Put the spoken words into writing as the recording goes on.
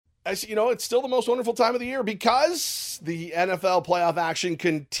It's still the most wonderful time of the year because the NFL playoff action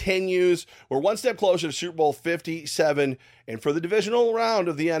continues. We're one step closer to Super Bowl 57. And for the divisional round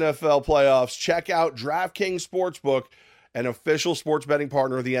of the NFL playoffs, check out DraftKings Sportsbook, an official sports betting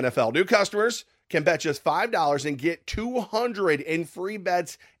partner of the NFL. New customers can bet just $5 and get $200 in free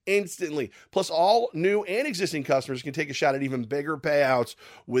bets instantly. Plus, all new and existing customers can take a shot at even bigger payouts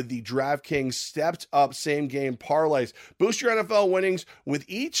with the DraftKings stepped up same game parlays. Boost your NFL winnings with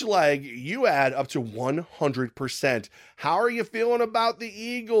each leg. You add up to 100%. How are you feeling about the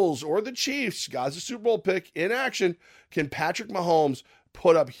Eagles or the Chiefs? Guys, the Super Bowl pick in action. Can Patrick Mahomes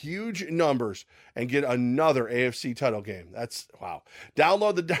put up huge numbers and get another AFC title game? That's wow.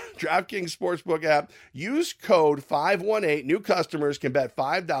 Download the DraftKings Sportsbook app. Use code 518. New customers can bet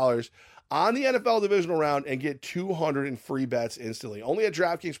 $5 on the NFL divisional round and get $200 in free bets instantly. Only at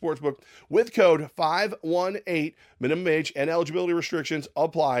DraftKings Sportsbook with code 518. Minimum age and eligibility restrictions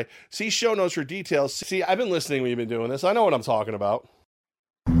apply. See show notes for details. See, I've been listening when you've been doing this. I know what I'm talking about.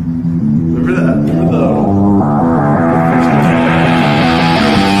 Remember that?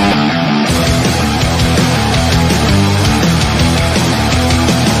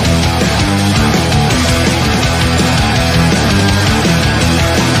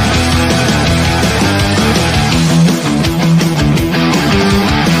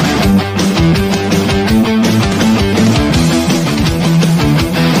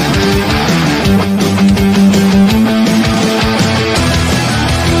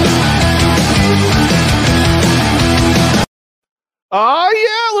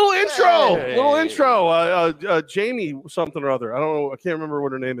 Jamie something or other. I don't know. I can't remember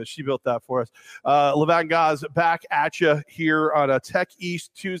what her name is. She built that for us. Levan Gaz back at you here on a Tech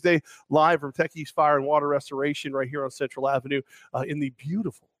East Tuesday, live from Tech East Fire and Water Restoration right here on Central Avenue in the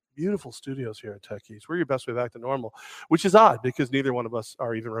beautiful studios here at Tech East. We're your best way back to normal, which is odd because neither one of us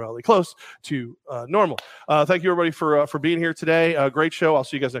are even remotely close to normal. Thank you, everybody, for being here today. Great show. I'll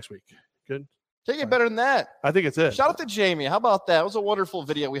see you guys next week. Good. Take it better than that. I think it's it. Shout out to Jamie. How about that? It was a wonderful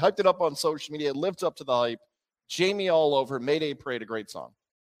video. We hyped it up on social media. It lived up to the hype. Jamie all over. Mayday Parade, a great song.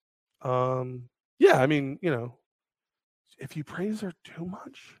 Yeah, I mean, if you praise her too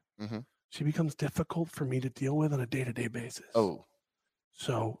much, she becomes difficult for me to deal with on a day-to-day basis. Oh.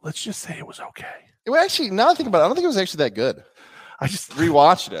 So let's just say it was okay. It was actually, now I think about it, I don't think it was actually that good. I just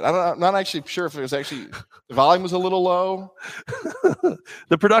rewatched it. I'm not actually sure if it was actually the volume was a little low.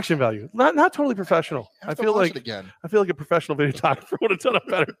 The production value, not totally professional. I feel like a professional videographer would have done a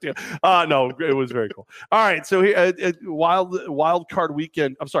better deal. No, it was very cool. All right, so wild card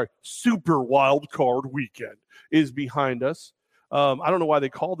weekend. I'm sorry, super wild card weekend is behind us. I don't know why they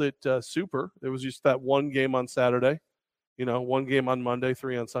called it super. There was just that one game on Saturday. One game on Monday,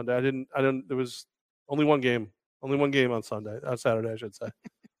 3 on Sunday. I didn't. There was only one game. Only one game on Saturday, I should say.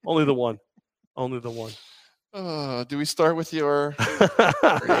 Only the one. Do we start with your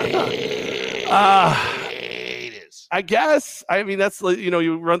I guess. I mean, that's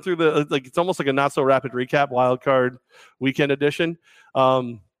you run through it's almost like a not so rapid recap, wild card weekend edition.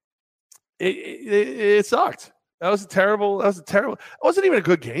 It sucked. That was a terrible. It wasn't even a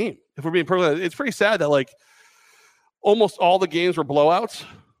good game. If we're being perfectly honest. It's pretty sad that almost all the games were blowouts,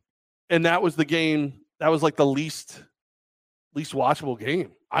 and that was the game. That was the least watchable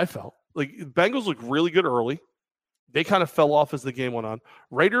game. I felt Bengals looked really good early. They kind of fell off as the game went on.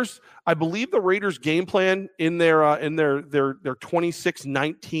 Raiders, I believe the Raiders game plan in their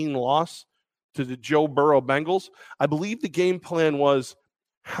 26-19 loss to the Joe Burrow Bengals, I believe the game plan was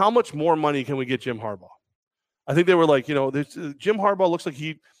how much more money can we get Jim Harbaugh? I think they were Jim Harbaugh looks like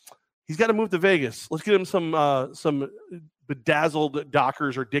he's got to move to Vegas. Let's get him some bedazzled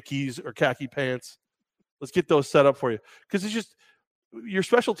Dockers or Dickies or khaki pants. Let's get those set up for you. Because it's just your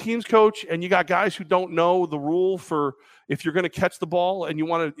special teams coach, and you got guys who don't know the rule for if you're going to catch the ball and you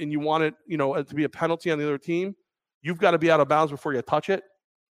want it, to be a penalty on the other team, you've got to be out of bounds before you touch it.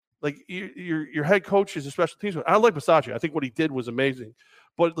 Your head coach is a special teams coach. I like Bisaccia. I think what he did was amazing.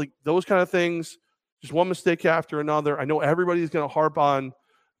 But those kind of things, just one mistake after another. I know everybody's going to harp on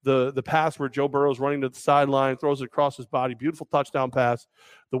the pass where Joe Burrow's running to the sideline, throws it across his body, beautiful touchdown pass.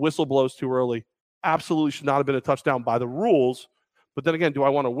 The whistle blows too early. Absolutely should not have been a touchdown by the rules. But then again, do I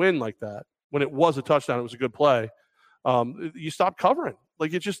want to win like that? When it was a touchdown, it was a good play. You stop covering.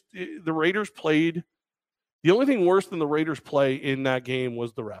 The Raiders played. The only thing worse than the Raiders play in that game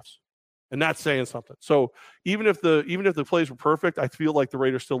was the refs. And that's saying something. So even if the plays were perfect, I feel like the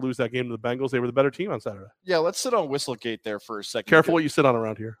Raiders still lose that game to the Bengals. They were the better team on Saturday. Yeah, let's sit on Whistlegate there for a second. Careful what you sit on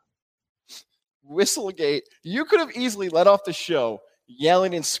around here. Whistlegate. You could have easily let off the show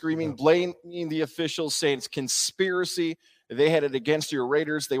yelling and screaming, blaming the officials, saying it's conspiracy. They had it against your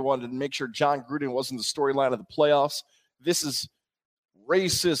Raiders. They wanted to make sure John Gruden wasn't the storyline of the playoffs. This is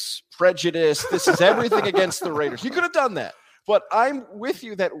racist, prejudice. This is everything against the Raiders. You could have done that. But I'm with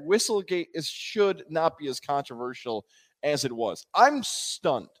you that Whistlegate should not be as controversial as it was. I'm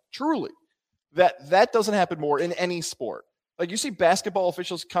stunned, truly, that doesn't happen more in any sport. Like, you see basketball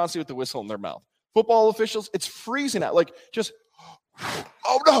officials constantly with the whistle in their mouth. Football officials, it's freezing out. Like, just,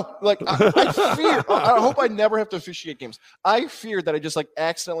 oh no. Like, I fear, I hope I never have to officiate games. I fear that I just, like,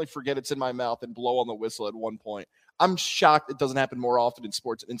 accidentally forget it's in my mouth and blow on the whistle at one point. I'm shocked it doesn't happen more often in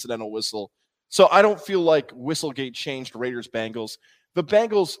sports, an incidental whistle. So I don't feel like Whistlegate changed Raiders-Bengals. The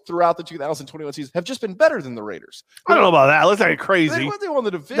Bengals throughout the 2021 season have just been better than the Raiders. I don't know about that. Let's not get crazy. They won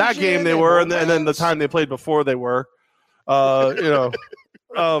the division. That game they were, and then the time they played before they were. Curveball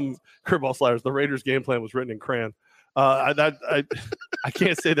sliders. The Raiders' game plan was written in crayon. I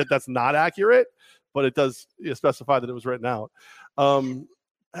can't say that that's not accurate, but it does specify that it was written out.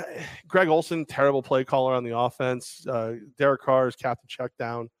 Greg Olsen, terrible play caller on the offense. Derek Carr is captain check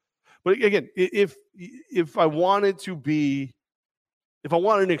down. But again, if I wanted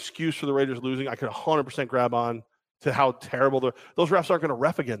an excuse for the Raiders losing, I could 100% grab on to how terrible those refs aren't going to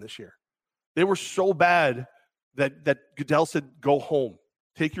ref again this year. They were so bad that Goodell said, "Go home,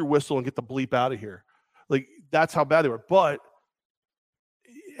 take your whistle, and get the bleep out of here." Like, that's how bad they were. But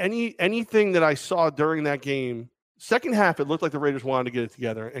anything that I saw during that game, second half, it looked like the Raiders wanted to get it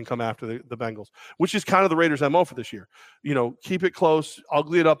together and come after the Bengals, which is kind of the Raiders' MO for this year. Keep it close,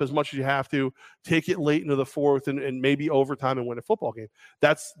 ugly it up as much as you have to, take it late into the fourth and maybe overtime and win a football game.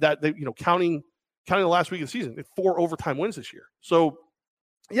 Counting the last week of the season, 4 overtime wins this year. So,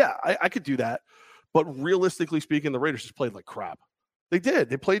 yeah, I could do that. But realistically speaking, the Raiders just played like crap. They did.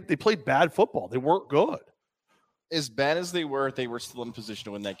 They played bad football. They weren't good. As bad as they were still in position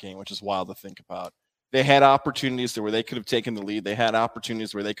to win that game, which is wild to think about. They had opportunities where they could have taken the lead. They had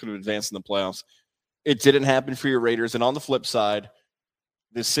opportunities where they could have advanced in the playoffs. It didn't happen for your Raiders. And on the flip side,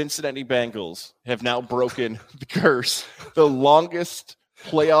 the Cincinnati Bengals have now broken the curse, the longest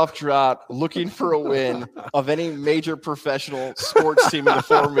playoff drought looking for a win of any major professional sports team in the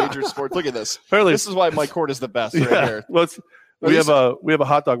 4 major sports. Look at this. Apparently, this is why Mike Hort is the best right here. We have a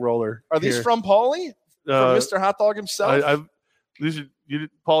hot dog roller. Are these from Paulie? From Mr. Hot Dog himself?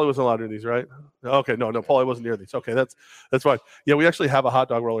 Paulie wasn't allowed in these, right? Okay, no, Paulie wasn't near these. Okay, that's fine. Yeah, we actually have a hot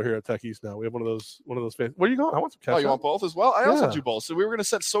dog roller here at Tech East now. We have one of those fans. Where are you going? I want some ketchup. Oh, you want both as well? I also do both. So we were going to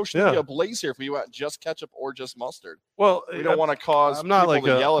set social media ablaze here if we want just ketchup or just mustard. Well, we don't want to cause people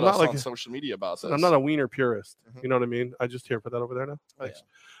to yell at us on social media about this. I'm not a wiener purist. You know what I mean? I just put that over there now. Thanks.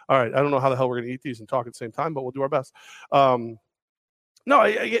 All right, I don't know how the hell we're going to eat these and talk at the same time, but we'll do our best. No,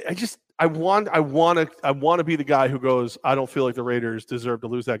 I want to be the guy who goes, I don't feel like the Raiders deserve to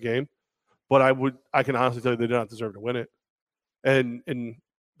lose that game, but I can honestly tell you they do not deserve to win it. And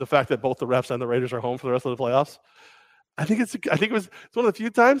the fact that both the refs and the Raiders are home for the rest of the playoffs, I think it's one of the few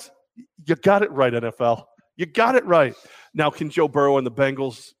times you got it right, NFL. You got it right. Now, can Joe Burrow and the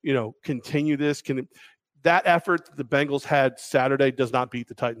Bengals, continue this? That effort that the Bengals had Saturday does not beat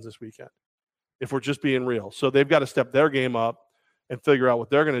the Titans this weekend, if we're just being real. So they've got to step their game up and figure out what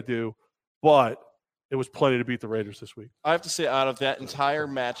they're going to do. But it was plenty to beat the Raiders this week. I have to say, out of that entire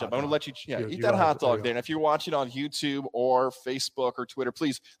matchup, I'm going to let you eat that hot dog there. And if you're watching on YouTube or Facebook or Twitter,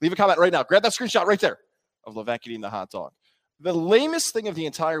 please leave a comment right now. Grab that screenshot right there of Levack eating the hot dog. The lamest thing of the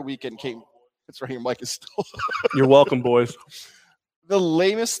entire weekend came. It's right here. Mike is still. You're welcome, boys. The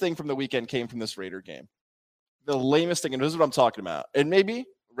lamest thing from the weekend came from this Raider game. The lamest thing, and this is what I'm talking about. And maybe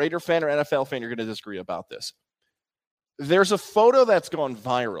Raider fan or NFL fan, you're going to disagree about this. There's a photo that's gone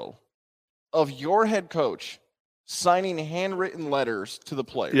viral of your head coach signing handwritten letters to the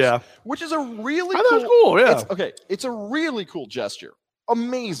players. Yeah. Which is a really cool. Yeah. It's a really cool gesture.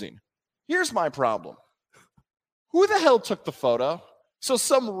 Amazing. Here's my problem. Who the hell took the photo? So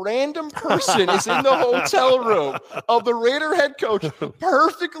some random person is in the hotel room of the Raider head coach,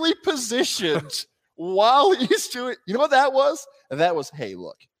 perfectly positioned while he's doing. You know what that was? And that was, hey,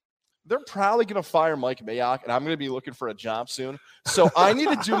 look. They're probably going to fire Mike Mayock, and I'm going to be looking for a job soon. So I need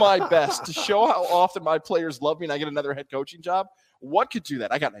to do my best to show how often my players love me and I get another head coaching job. What could do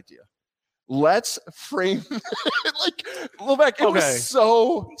that? I got an idea. Let's frame like Levack. It was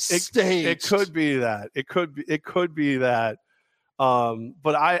so staged. It could be that. It could be that.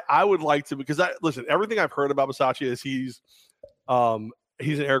 But I would like to, because listen, everything I've heard about Bisaccia is he's an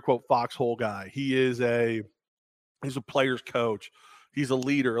air quote foxhole guy. He's a player's coach. He's a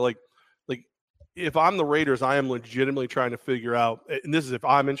leader. Like if I'm the Raiders, I am legitimately trying to figure out, and this is if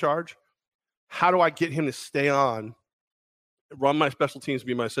I'm in charge, how do I get him to stay on, run my special teams,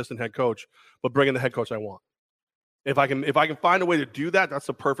 be my assistant head coach, but bring in the head coach I want? If I can find a way to do that, that's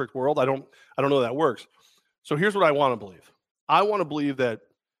the perfect world. I don't know that works. So here's what I want to believe. I want to believe that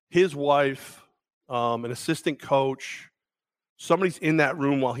his wife, an assistant coach, somebody's in that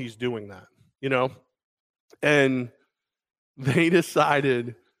room while he's doing that, and they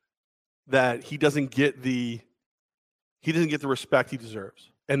decided that he doesn't get the respect he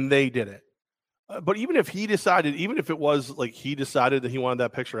deserves, and they did it. But even if it was like he decided that he wanted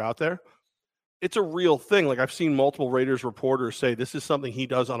that picture out there, it's a real thing. Like I've seen multiple Raiders reporters say this is something he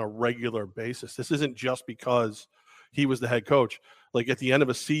does on a regular basis. This isn't just because he was the head coach. Like at the end of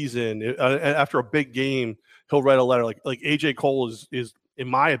a season, after a big game, he'll write a letter. Like AJ Cole is in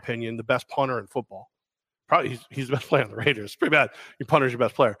my opinion the best punter in football. Probably he's the best player on the Raiders. It's pretty bad. Your punter's your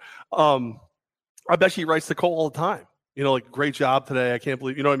best player. I bet he writes to Cole all the time. Like great job today. I can't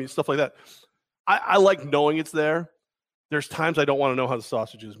believe what I mean. Stuff like that. I like knowing it's there. There's times I don't want to know how the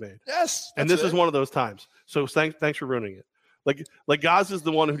sausage is made. Yes. And this is one of those times. So thanks for ruining it. Like Gaz is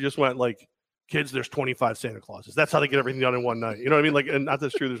the one who just went like, kids, there's 25 Santa Clauses. That's how they get everything done in one night. You know what I mean? Like, and not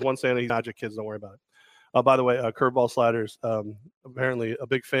that's true. There's one Santa. He's magic. Kids, don't worry about it. By the way, Curveball Sliders, apparently a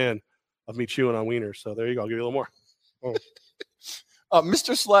big fan of me chewing on wieners. So there you go. I'll give you a little more. Oh.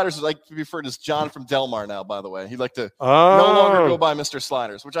 Mr. Sliders would like to be referred as John from Delmar now, by the way. He'd like to no longer go by Mr.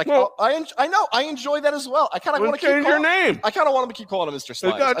 Sliders, which I know. I enjoy that as well. I kind of want to change your name. I kind of want to keep calling him Mr.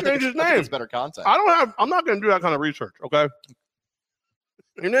 Sliders. Got to change his name. It's better content. I'm not going to do that kind of research, okay?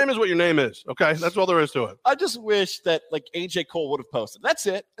 Your name is what your name is, okay? That's all there is to it. I just wish that like AJ Cole would have posted. That's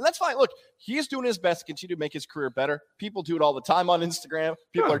it. And that's fine. Look, he's doing his best to continue to make his career better. People do it all the time on Instagram.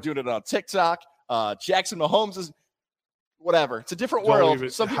 People are doing it on TikTok. Jackson Mahomes is whatever. It's a different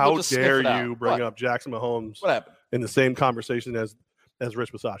world. Some people just dare you bring up Jackson Mahomes what happened? In the same conversation as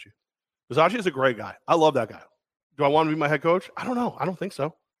Rich Bisaccia. Bisaccia is a great guy. I love that guy. Do I want to be my head coach? I don't know. I don't think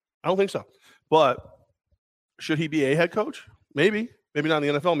so. But should he be a head coach? Maybe. Maybe not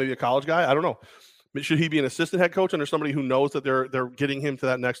in the NFL, maybe a college guy. I don't know. Should he be an assistant head coach under somebody who knows that they're getting him to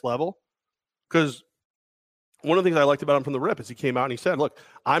that next level? Because one of the things I liked about him from the rip is he came out and he said, look,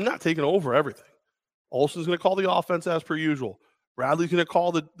 I'm not taking over everything. Olsen's going to call the offense as per usual. Bradley's going to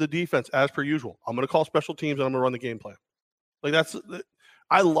call the defense as per usual. I'm going to call special teams and I'm going to run the game plan. Like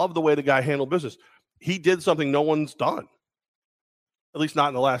I love the way the guy handled business. He did something no one's done. At least not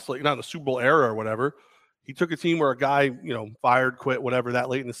in the last, not in the Super Bowl era or whatever. He took a team where a guy, fired, quit, whatever, that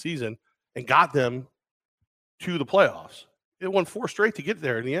late in the season and got them to the playoffs. It won 4 straight to get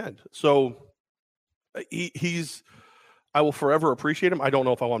there in the end. So I will forever appreciate him. I don't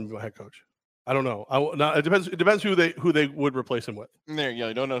know if I want him to be my head coach. I don't know. It depends who they would replace him with. There you go.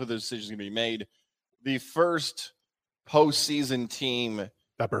 You don't know who the decision is going to be made. The first postseason team.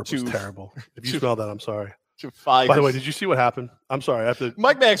 That burp was terrible. If you smell that, I'm sorry. By the way, did you see what happened? I'm sorry.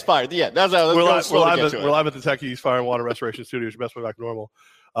 Mike Mack's fired. Yeah, that's how we're live at the Techies Fire and Water Restoration Studios. Your best way back to normal.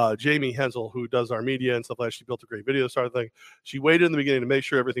 Jamie Hensel, who does our media and stuff like that, she built a great video sort of thing. She waited in the beginning to make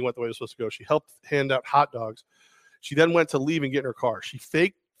sure everything went the way it was supposed to go. She helped hand out hot dogs. She then went to leave and get in her car. She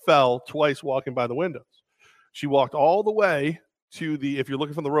fell twice walking by the windows. She walked all the way to if you're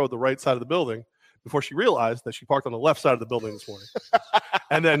looking from the road, the right side of the building, before she realized that she parked on the left side of the building this morning.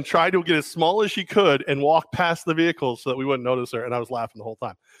 And then tried to get as small as she could and walk past the vehicles so that we wouldn't notice her. And I was laughing the whole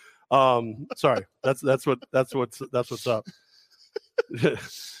time. Sorry. That's what's up.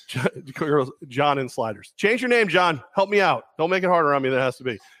 John in Sliders. Change your name, John. Help me out. Don't make it harder on me than it has to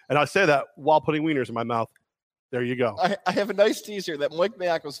be. And I say that while putting wieners in my mouth. There you go. I have a nice teaser that Mike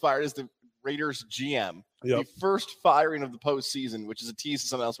Mayock was fired as the Raiders GM. Yep. The first firing of the postseason, which is a tease to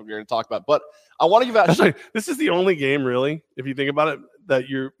something else we're going to talk about. But I want to give out. This is the only game, really, if you think about it, that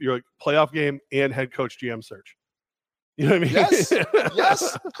you're like playoff game and head coach GM search. You know what I mean? Yes.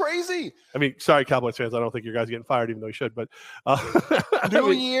 Yes. Crazy. I mean, sorry, Cowboys fans. I don't think your guys getting fired, even though you should. But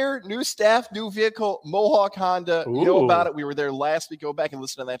new year, new staff, new vehicle, Mohawk Honda. Ooh. You know about it. We were there last week. Go back and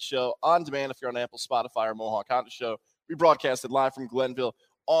listen to that show on demand if you're on Apple, Spotify, or Mohawk Honda show. We broadcasted live from Glenville.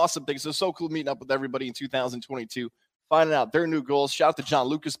 Awesome things. It was so cool meeting up with everybody in 2022, finding out their new goals. Shout out to John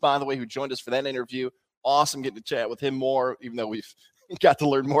Lucas, by the way, who joined us for that interview. Awesome getting to chat with him more, even though we've got to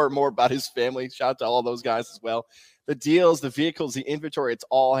learn more and more about his family. Shout out to all those guys as well. The deals, the vehicles, the inventory, it's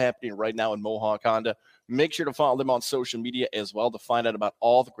all happening right now in Mohawk Honda. Make sure to follow them on social media as well to find out about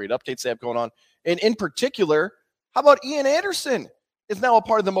all the great updates they have going on. And in particular, how about Ian Anderson is now a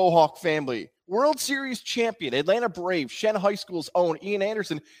part of the Mohawk family. World Series champion, Atlanta Braves, Shen High School's own Ian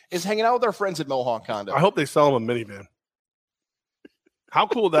Anderson is hanging out with our friends at Mohawk Honda. I hope they sell him a minivan. How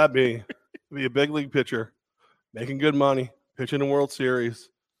cool would that be? To be a big league pitcher, making good money, pitching in World Series.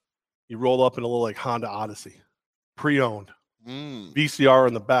 You roll up in a little like Honda Odyssey, pre-owned, VCR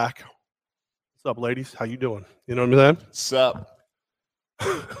in the back. What's up, ladies? How you doing? You know what I'm saying? Sup?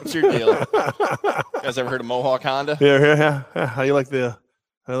 What's your deal? You guys ever heard of Mohawk Honda? Yeah. How you like the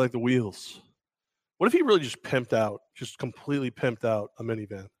wheels? What if he really just completely pimped out a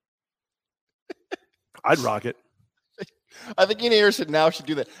minivan? I'd rock it. I think Ian Anderson now should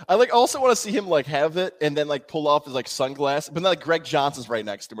do that. I also want to see him have it and then pull off his sunglasses, but then Greg Johnson's right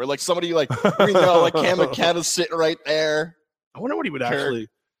next to him, or somebody Cam McKenna's sitting right there. I wonder what he would actually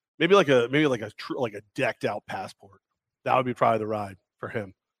maybe like a decked out Passport. That would be probably the ride for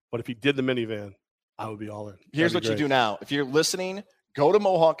him. But if he did the minivan, I would be all in. Here's what you do now. If you're listening, go to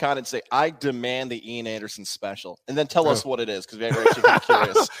Mohawk Con and say, I demand the Ian Anderson special. And then tell us what it is, because we're actually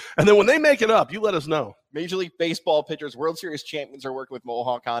curious. And then when they make it up, you let us know. Major League Baseball pitchers, World Series champions are working with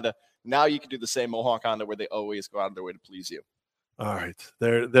Mohawk Honda. Now you can do the same Mohawk Honda where they always go out of their way to please you. All right.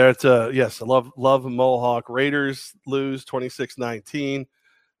 Yes, I love Mohawk. Raiders lose 26-19.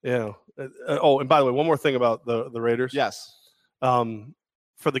 Yeah. And by the way, one more thing about the Raiders. Yes. For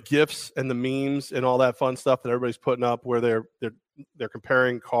the GIFs and the memes and all that fun stuff that everybody's putting up, where they're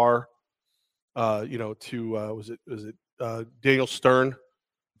comparing Carr, to was it Daniel Stern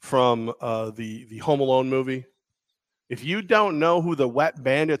from the Home Alone movie. If you don't know who the Wet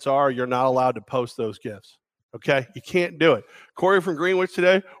Bandits are, you're not allowed to post those GIFs. Okay, you can't do it. Corey from Greenwich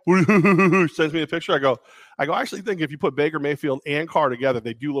today sends me a picture. I go. I actually think if you put Baker Mayfield and Carr together,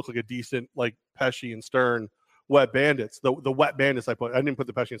 they do look like a decent Pesci and Stern Wet Bandits. The Wet Bandits I didn't put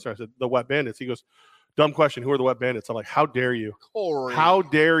the Pesci and Stern. I said the Wet Bandits. He goes, dumb question. Who are the Wet Bandits? I'm like, how dare you? Corey. How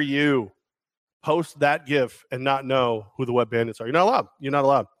dare you post that GIF and not know who the Wet Bandits are? You're not allowed. You're not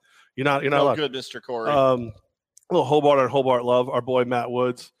allowed. You're not allowed. Good, Mr. Corey. Little Hobart on Hobart love. Our boy Matt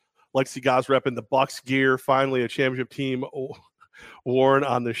Woods. Lexi Goss repping the Bucks gear. Finally, a championship team worn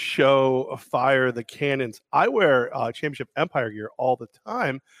on the show. Fire the Cannons. I wear championship Empire gear all the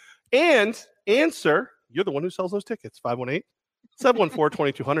time. And sir, you're the one who sells those tickets.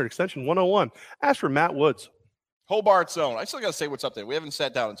 518-714-2200, extension 101. Ask for Matt Woods. Hobart Zone. I still got to say what's up there. We haven't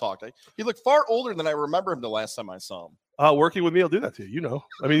sat down and talked. He looked far older than I remember him the last time I saw him. Working with me will do that to you. You know.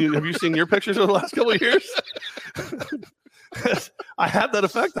 I mean, have you seen your pictures over the last couple of years? I have that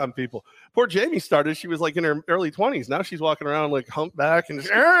effect on people. Poor Jamie started. She was in her early 20s. Now she's walking around humpback and she's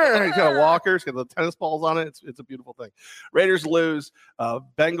got a walker. She's got the tennis balls on it. It's a beautiful thing. Raiders lose.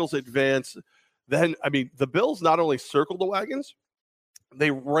 Bengals advance. Then, the Bills not only circled the wagons,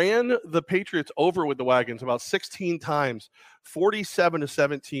 they ran the Patriots over with the wagons about 16 times,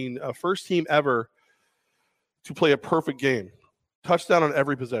 47-17. First team ever to play a perfect game. Touchdown on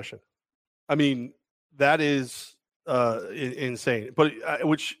every possession. That is insane. But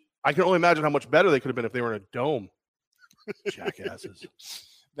which I can only imagine how much better they could have been if they were in a dome. Jackasses.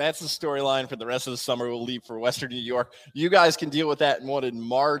 That's the storyline for the rest of the summer. We'll leave for Western New York. You guys can deal with that in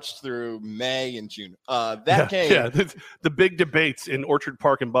March through May and June. Game. Yeah, the big debates in Orchard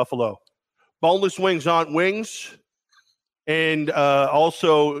Park in Buffalo. Boneless wings aren't wings. And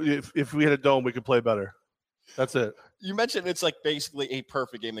also, if we had a dome, we could play better. That's it. You mentioned it's basically a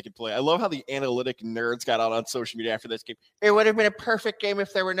perfect game they could play. I love how the analytic nerds got out on social media after this game. It would have been a perfect game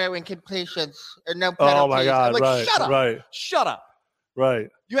if there were no incompletions or no penalties. Oh, my God. Right. Shut up. Right. Shut up. Right.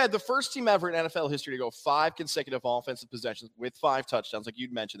 You had the first team ever in NFL history to go 5 consecutive offensive possessions with 5 touchdowns, like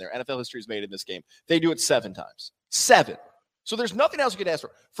you'd mentioned there. NFL history is made in this game. They do it 7 times. 7. So there's nothing else you could ask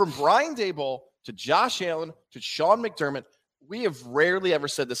for. From Brian Daboll to Josh Allen to Sean McDermott, we have rarely ever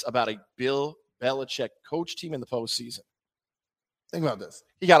said this about a Bill Belichick coach team in the postseason. Think about this.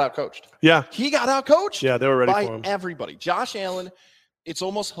 He got out-coached. Yeah. He got out-coached. Yeah, they were ready by for him. Everybody. Josh Allen, it's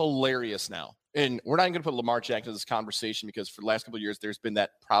almost hilarious now. And we're not even going to put Lamar Jackson in this conversation because for the last couple of years, there's been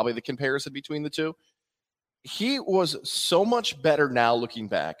that probably the comparison between the two. He was so much better now looking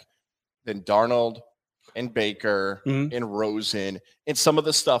back than Darnold and Baker and Rosen and some of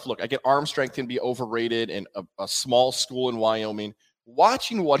the stuff. Look, I get arm strength can be overrated in a small school in Wyoming.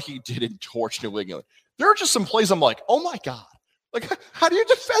 Watching what he did in Torch, New England, there are just some plays I'm like, oh my God. How do you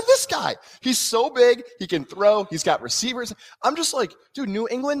defend this guy? He's so big. He can throw. He's got receivers. I'm just like, dude, New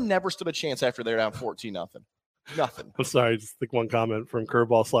England never stood a chance after they're down 14-0. Nothing. I'm sorry. Just one comment from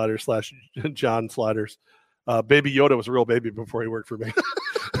Curveball Sliders / John Sliders. Baby Yoda was a real baby before he worked for me.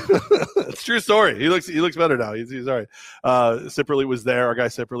 It's a true story. He looks better now. He's all right. Sipperly was there. Our guy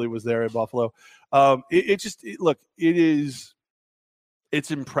Sipperly was there at Buffalo. It's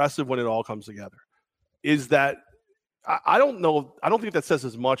impressive when it all comes together. Is that I don't know. I don't think that says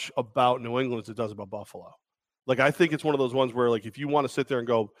as much about New England as it does about Buffalo. I think it's one of those ones where, if you want to sit there and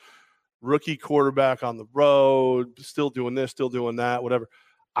go, rookie quarterback on the road, still doing this, still doing that, whatever.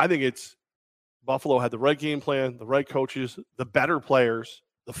 I think it's Buffalo had the right game plan, the right coaches, the better players,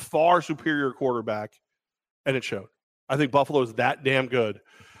 the far superior quarterback, and it showed. I think Buffalo is that damn good.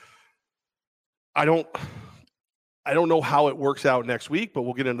 I don't know how it works out next week, but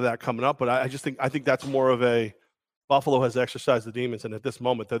we'll get into that coming up. But I think that's more of a Buffalo has exercised the demons, and at this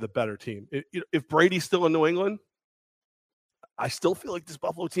moment, they're the better team. If Brady's still in New England, I still feel like this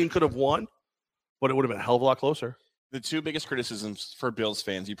Buffalo team could have won, but it would have been a hell of a lot closer. The two biggest criticisms for Bills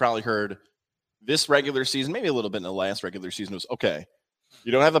fans, you probably heard this regular season, maybe a little bit in the last regular season, was, okay,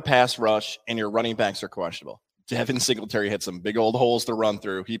 you don't have a pass rush, and your running backs are questionable. Devin Singletary had some big old holes to run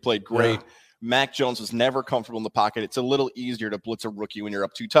through. He played great. Yeah. Mac Jones was never comfortable in the pocket. It's a little easier to blitz a rookie when you're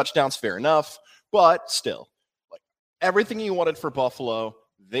up 2 touchdowns, fair enough. But still, like everything you wanted for Buffalo,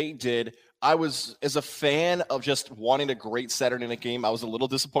 they did. I was, as a fan of just wanting a great Saturday night game, I was a little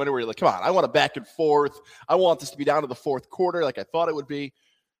disappointed where you're like, come on, I want a back and forth. I want this to be down to the fourth quarter like I thought it would be.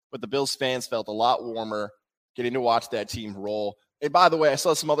 But the Bills fans felt a lot warmer getting to watch that team roll. And by the way, I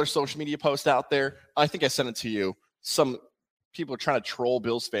saw some other social media posts out there. I think I sent it to you. Some people are trying to troll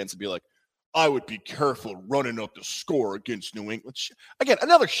Bills fans and be like, I would be careful running up the score against New England. Again,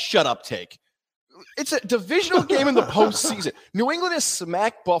 another shut up take. It's a divisional game in the postseason. New England has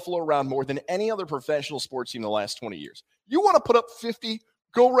smacked Buffalo around more than any other professional sports team in the last 20 years. You want to put up 50?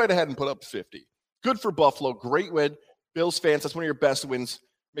 Go right ahead and put up 50. Good for Buffalo. Great win. Bills fans, that's one of your best wins,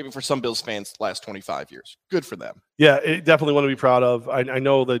 maybe for some Bills fans, last 25 years. Good for them. Yeah, definitely one to be proud of. I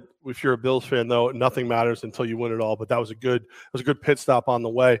know that if you're a Bills fan, though, nothing matters until you win it all. But that was a good pit stop on the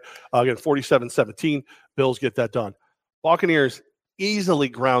way. Again, 47-17, Bills get that done. Buccaneers easily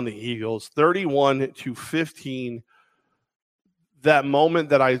ground the Eagles, 31-15. That moment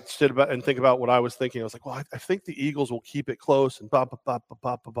that I stood about and think about what I was thinking, I was like, well, I think the Eagles will keep it close and blah, blah, blah,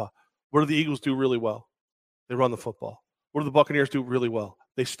 blah, blah, blah. What do the Eagles do really well? They run the football. What do the Buccaneers do really well?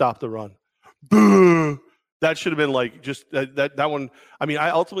 They stop the run. That should have been like just that one. I mean, I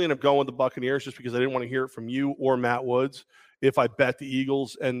ultimately ended up going with the Buccaneers just because I didn't want to hear it from you or Matt Woods if I bet the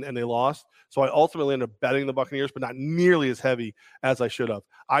Eagles and they lost. So I ultimately ended up betting the Buccaneers, but not nearly as heavy as I should have.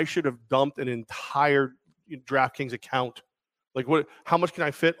 I should have dumped an entire DraftKings account. Like, what? How much can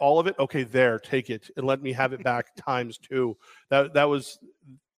I fit? All of it? Okay, there, take it and let me have it back times 2. That was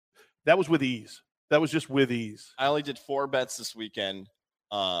with ease. That was just with ease. I only did 4 bets this weekend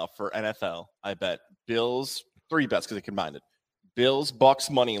for NFL. I bet Bills, 3 bets because I combined it. Bills, Bucks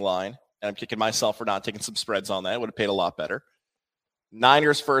money line, and I'm kicking myself for not taking some spreads on that. It would have paid a lot better.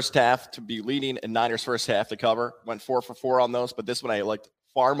 Niners first half to be leading and Niners first half to cover. Went 4 for 4 on those, but this one I liked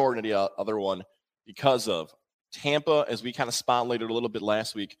far more than the other one because of Tampa, as we kind of spotlighted a little bit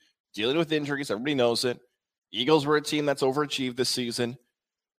last week, dealing with injuries. Everybody knows it. Eagles were a team that's overachieved this season.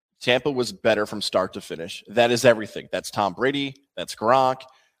 Tampa was better from start to finish. That is everything. That's Tom Brady. That's Gronk.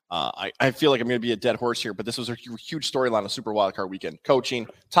 I feel like I'm going to be a dead horse here, but this was a huge storyline of Super Wildcard Weekend. Coaching,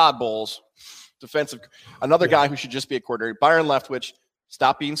 Todd Bowles, defensive, another guy who should just be a coordinator. Byron Leftwich,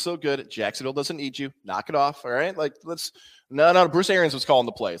 stop being so good. Jacksonville doesn't need you. Knock it off, all right? Like, no, Bruce Arians was calling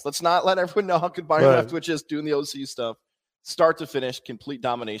the plays. Let's not let everyone know how good Byron Leftwich is doing the OC stuff. Start to finish, complete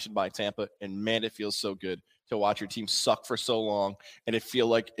domination by Tampa, and man, it feels so good to watch your team suck for so long and it feel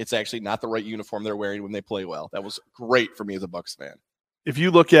like it's actually not the right uniform they're wearing when they play well. That was great for me as a Bucs fan. If you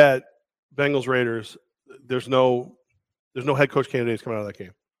look at Bengals Raiders, there's no head coach candidates coming out of that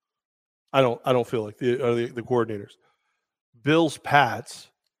game. I don't feel like the coordinators. Bills Pats,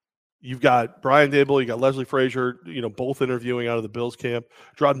 you've got Brian Dable, you got Leslie Frazier, both interviewing out of the Bills camp.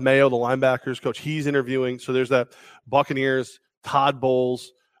 Gerard Mayo, the linebackers coach, he's interviewing. So there's that. Buccaneers, Todd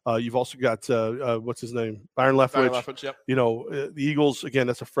Bowles. You've also got what's his name, Byron Leftwich. Yep. The Eagles, again,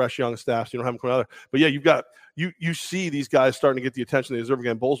 that's a fresh young staff. So you don't have them coming out there. But yeah, you've got you see these guys starting to get the attention they deserve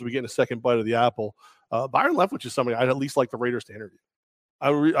again. Bowles will be getting a second bite of the apple. Byron Leftwich is somebody I'd at least like the Raiders to interview.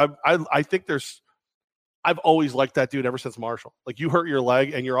 I think I've always liked that dude ever since Marshall. Like, you hurt your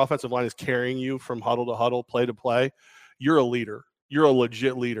leg and your offensive line is carrying you from huddle to huddle, play to play. You're a leader. You're a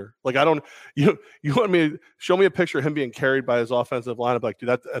legit leader. Like, you want me to show me a picture of him being carried by his offensive line? I'm like, dude,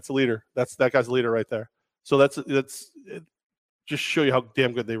 that's a leader. That guy's a leader right there. So that's just show you how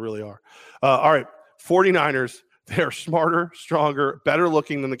damn good they really are. All right. 49ers, they're smarter, stronger, better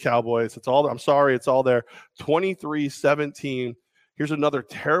looking than the Cowboys. It's all there. 23-17. Here's another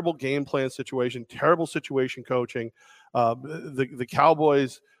terrible game plan situation, terrible situation coaching. The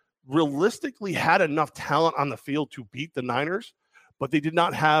Cowboys realistically had enough talent on the field to beat the Niners, but they did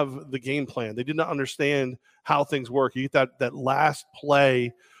not have the game plan. They did not understand how things work. You get that last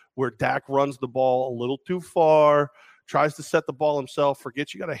play where Dak runs the ball a little too far, tries to set the ball himself,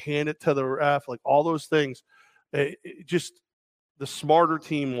 forgets you got to hand it to the ref, like all those things. Just the smarter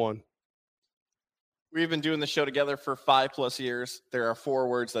team won. We've been doing the show together for 5+ years. There are 4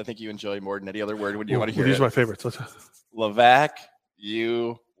 words that I think you enjoy more than any other word. What do you want to hear? These are my favorites. Levac,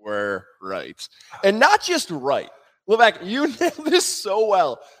 you were right. And not just right. Levac, you nailed this so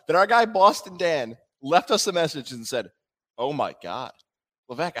well that our guy Boston Dan left us a message and said, "Oh my God,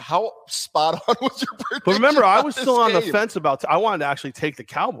 Levac, how spot on was your prediction?" But remember, I was this still on the game? fence about. I wanted to actually take the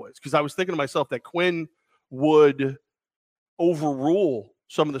Cowboys because I was thinking to myself that Quinn would overrule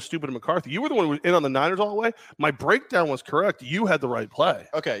some of the stupid McCarthy. You were the one who was in on the Niners all the way. My breakdown was correct. You had the right play.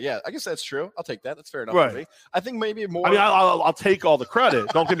 Okay, yeah, I guess that's true. I'll take that. That's fair enough Right. for me. I think maybe more. I mean, I'll take all the credit.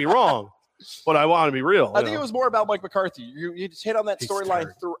 Don't get me wrong, but I want to be real. I think it was more about Mike McCarthy. You just hit on that He's storyline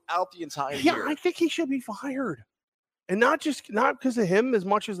tired. throughout the entire Yeah, year. I think he should be fired, and not because of him as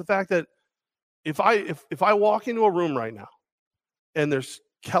much as the fact that if I walk into a room right now and there's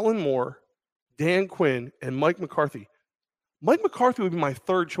Kellen Moore, Dan Quinn, and Mike McCarthy. Mike McCarthy would be my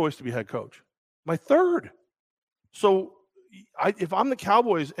third choice to be head coach. My third. So if I'm the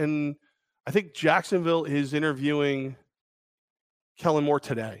Cowboys, and I think Jacksonville is interviewing Kellen Moore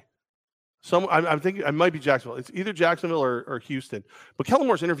today. I'm thinking I might be Jacksonville. It's either Jacksonville or Houston. But Kellen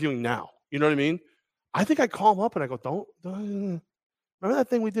Moore's interviewing now. You know what I mean? I think I call him up and I go, don't remember that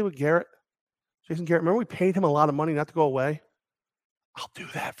thing we did with Garrett? Jason Garrett, remember we paid him a lot of money not to go away? I'll do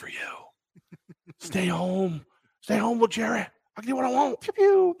that for you. Stay home. Stay home with Jarrett. I can do what I want. Pew,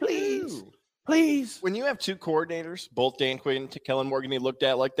 pew, please. Please. When you have 2 coordinators, both Dan Quinn and Kellen Moore getting looked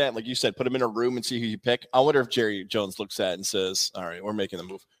at like that, like you said, put them in a room and see who you pick. I wonder if Jerry Jones looks at it and says, all right, we're making the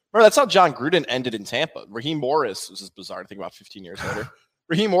move. Remember, that's how John Gruden ended in Tampa. Raheem Morris, this is bizarre to think about 15 years later.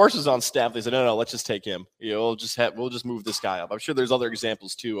 Raheem Morris was on staff. They said, no, let's just take him. You know, we'll just move this guy up. I'm sure there's other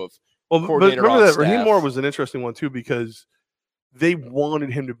examples, too, of but coordinator remember on that staff. Raheem Moore was an interesting one, too, because they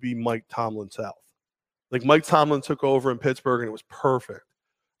wanted him to be Mike Tomlin South. Like Mike Tomlin took over in Pittsburgh and it was perfect.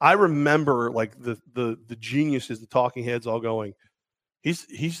 I remember like the geniuses, the talking heads all going, he's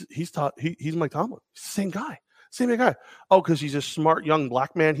Mike Tomlin. He's the same guy. Oh, because he's a smart young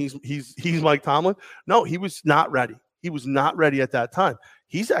black man. He's Mike Tomlin. No, he was not ready. He was not ready at that time.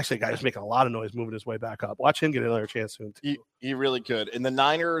 He's actually a guy who's making a lot of noise moving his way back up. Watch him get another chance soon. He really could. And the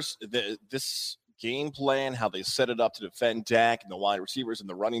Niners, this game plan, how they set it up to defend Dak and the wide receivers and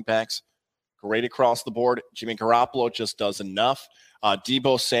the running backs, great across the board. Jimmy Garoppolo just does enough.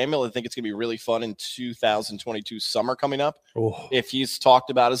 Deebo Samuel, I think it's going to be really fun in 2022 summer coming up. Oh. If he's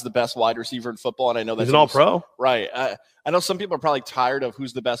talked about as the best wide receiver in football, and I know that's he's an all-pro. Right. I know some people are probably tired of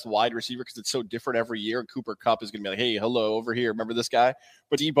who's the best wide receiver because it's so different every year. Cooper Kupp is going to be like, hey, hello, over here. Remember this guy?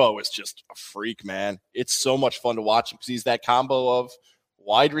 But Deebo is just a freak, man. It's so much fun to watch him because he's that combo of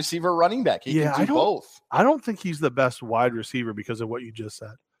wide receiver, running back. He can do both. I don't think he's the best wide receiver because of what you just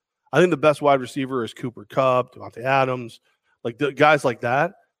said. I think the best wide receiver is Cooper Kupp, Devontae Adams, like the guys like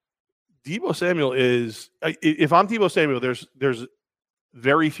that. Deebo Samuel is. If I'm Deebo Samuel, there's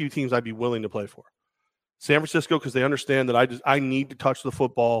very few teams I'd be willing to play for. San Francisco, because they understand that I need to touch the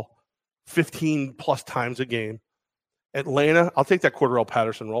football 15 plus times a game. Atlanta, I'll take that Cordarrelle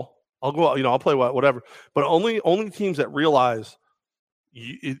Patterson role. I'll go. I'll play whatever. But only teams that realize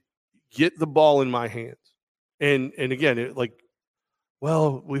get the ball in my hands. And again,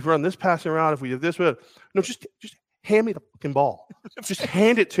 well, we've run this passing around. If we have this, no, just hand me the fucking ball. Just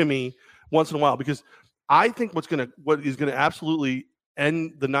hand it to me once in a while, because I think what is gonna absolutely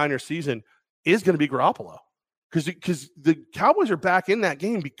end the Niners season is gonna be Garoppolo, because the Cowboys are back in that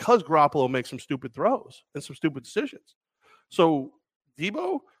game because Garoppolo makes some stupid throws and some stupid decisions. So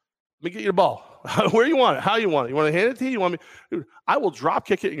Deebo, let me get you the ball. Where you want it, how you want it. You want to hand it to you? You want me? Dude, I will drop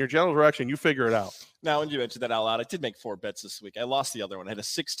kick it in your general direction. You figure it out. Now, when you mentioned that out loud, I did make 4 bets this week. I lost the other one. I had a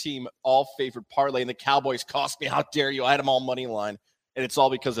 6-team all-favored parlay, and the Cowboys cost me. How dare you? I had them all money line, and it's all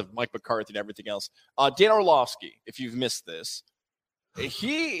because of Mike McCarthy and everything else. Dan Orlovsky, if you've missed this,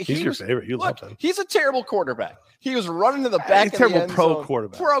 he's your favorite. You love him. He's a terrible quarterback. He was running to the back of the end zone.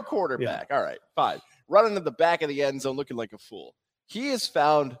 Pro quarterback. Yeah. All right, fine. Running to the back of the end zone looking like a fool. He has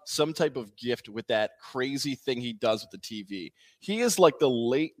found some type of gift with that crazy thing he does with the TV. He is like the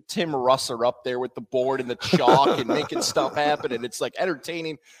late Tim Russer up there with the board and the chalk and making stuff happen, and it's like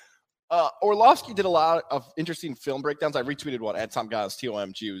entertaining. Orlovsky did a lot of interesting film breakdowns. I retweeted one at Tom Gaz,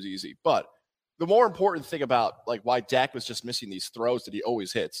 TOMG was easy. But the more important thing about why Dak was just missing these throws that he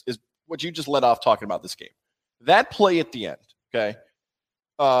always hits is what you just let off talking about this game. That play at the end, okay?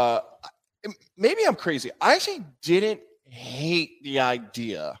 Maybe I'm crazy. I actually didn't hate the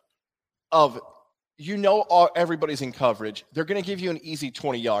idea of, everybody's in coverage. They're going to give you an easy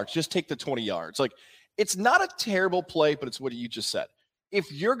 20 yards. Just take the 20 yards. It's not a terrible play, but it's what you just said. If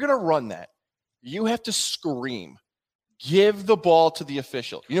you're going to run that, you have to scream, Give the ball to the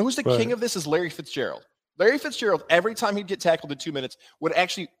official. You know who's the Right. king of this is Larry Fitzgerald. Larry Fitzgerald, every time he'd get tackled in 2 minutes, would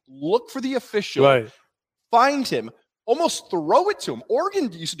actually look for the official, Right. find him, almost throw it to him.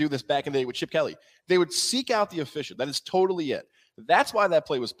 Oregon used to do this back in the day with Chip Kelly. They would seek out the official. That is totally it. That's why that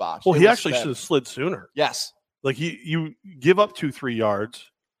play was botched. Well, It he was actually bad. should have slid sooner. Yes. Like you give up 2-3 yards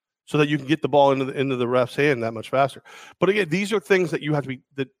so that you can get the ball into the ref's hand that much faster. But again, these are things that you have to be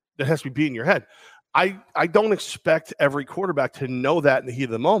that has to be in your head. I don't expect every quarterback to know that in the heat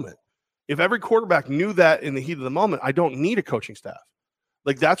of the moment. If every quarterback knew that in the heat of the moment, I don't need a coaching staff.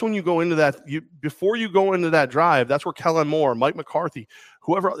 Like that's when you go into that. Before you go into that drive, that's where Kellen Moore, Mike McCarthy,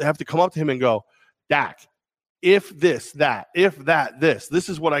 whoever, they have to come up to him and go, Dak, if this, that, if that, this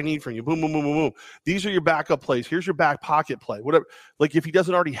is what I need from you. Boom, boom, boom, boom, boom. These are your backup plays. Here's your back pocket play. Whatever. Like if he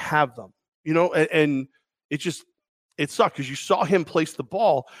doesn't already have them, and it sucked because you saw him place the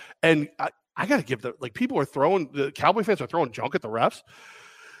ball, and I got to give people are throwing, the Cowboy fans are throwing junk at the refs.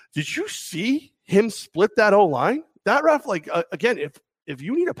 Did you see him split that O-line? That ref, again, if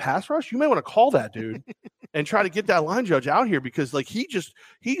you need a pass rush, you may want to call that dude and try to get that line judge out here because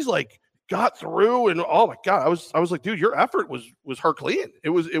he's got through and oh my God, I was like, dude, your effort was Herculean. It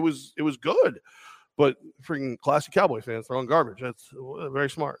was good. But freaking classic Cowboy fans throwing garbage. That's very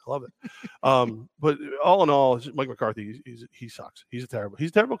smart. I love it. But all in all, Mike McCarthy, he sucks. He's a terrible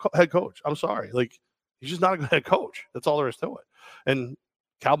head coach. I'm sorry. Like he's just not a good head coach. That's all there is to it. And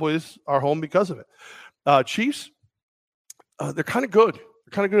Cowboys are home because of it. Chiefs, they're kind of good.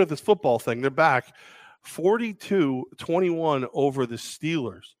 They're kind of good at this football thing. They're back 42-21 over the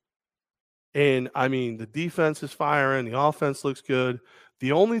Steelers. And I mean, the defense is firing. The offense looks good.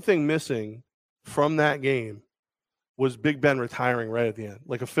 The only thing missing from that game was Big Ben retiring right at the end.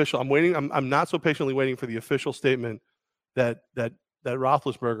 Like official. I'm waiting. I'm not so patiently waiting for the official statement that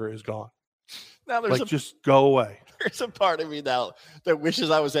Roethlisberger is gone. Now there's just go away. There's a part of me now that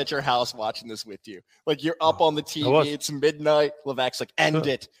wishes I was at your house watching this with you. Like you're up on the TV, it's midnight. Levesque's like, end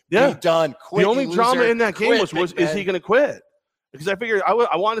it. Yeah. Be done. Quit. The only drama in that game was is is he going to quit? Because I figured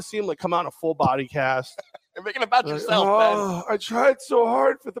I want to see him come out in a full body cast. You're making about yourself, man. I tried so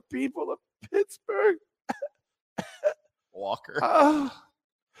hard for the people of Pittsburgh. Walker.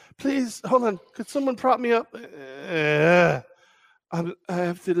 Please, hold on. Could someone prop me up? I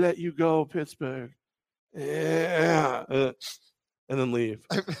have to let you go, Pittsburgh. And then leave.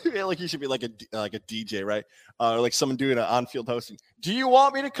 I feel like you should be like a DJ, right? Or like someone doing an on-field hosting. Do you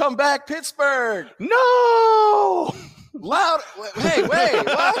want me to come back, Pittsburgh? No. Loud. Hey, wait. What?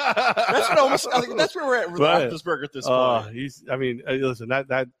 That's what almost. I think that's where we're at with Roethlisberger at this point. Listen,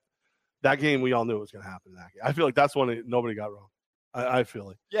 that game we all knew it was going to happen. That game. I feel like that's one nobody got wrong. I feel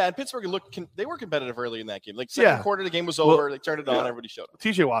like. Yeah, and Pittsburgh they were competitive early in that game. Like second quarter, the game was over. They turned it on. Everybody showed up.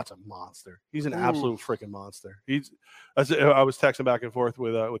 TJ Watt's a monster. He's an absolute freaking monster. I was texting back and forth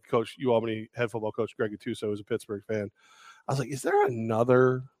with Coach UAlbany head football coach Greg Gattuso, who's a Pittsburgh fan. I was like, is there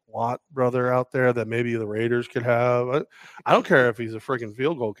another Watt brother out there that maybe the Raiders could have? I don't care if he's a freaking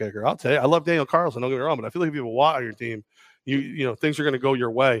field goal kicker. I'll tell you, I love Daniel Carlson. Don't get me wrong, but I feel like if you have a Watt on your team, you know things are going to go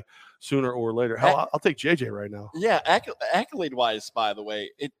your way sooner or later. Hell, I'll take JJ right now. Yeah, accolade-wise, by the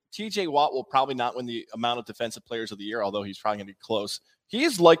way, TJ Watt will probably not win the amount of defensive players of the year, although he's probably going to be close. He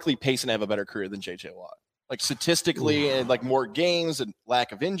is likely pacing to have a better career than JJ Watt. Like statistically and like more games and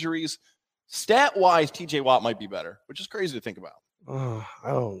lack of injuries. Stat-wise, TJ Watt might be better, which is crazy to think about.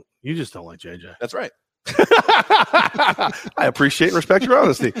 You just don't like JJ. That's right. I appreciate and respect your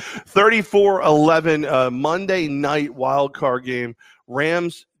honesty. 34-11 Monday night wild card game.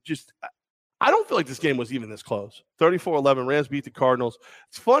 Rams I don't feel like this game was even this close. 34-11 Rams beat the Cardinals.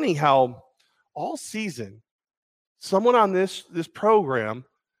 It's funny how all season someone on this program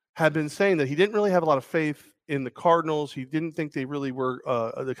had been saying that he didn't really have a lot of faith in the Cardinals. He didn't think they really were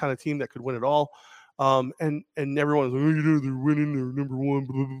the kind of team that could win it all. And everyone was like, they're winning, they're number one,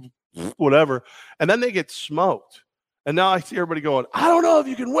 blah, blah, blah, whatever. And then they get smoked. And now I see everybody going, I don't know if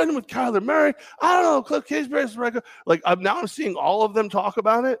you can win with Kyler Murray. I don't know, Cliff Kingsbury's record. Like I'm seeing all of them talk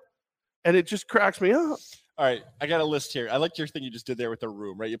about it, and it just cracks me up. All right, I got a list here. I like your thing you just did there with the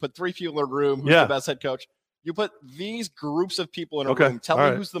room, right? You put 3 people in a room. Who's the best head coach? You put these groups of people in a room. Tell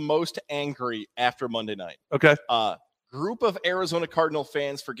me who's the most angry after Monday night. Okay. Group of Arizona Cardinal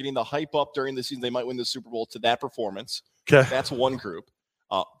fans for getting the hype up during the season they might win the Super Bowl to that performance. Okay. That's one group.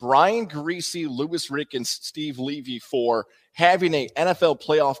 Brian Greasy, Louis Rick, and Steve Levy for having an NFL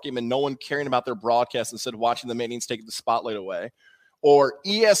playoff game and no one caring about their broadcast instead of watching the Mannings taking the spotlight away. Or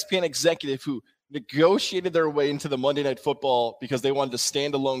ESPN executive who negotiated their way into the Monday Night Football because they wanted a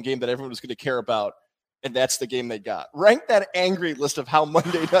standalone game that everyone was going to care about, and that's the game they got. Rank that angry list of how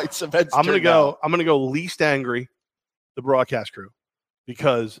Monday night's events. I'm going to go least angry, the broadcast crew,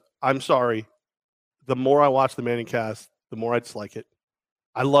 because I'm sorry, the more I watch the Manning cast, the more I dislike it.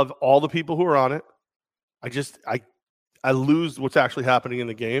 I love all the people who are on it. I lose what's actually happening in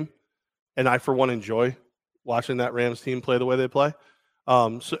the game, and I for one enjoy watching that Rams team play the way they play.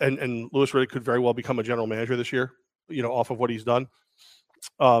 And Louis Riddick could very well become a general manager this year, off of what he's done.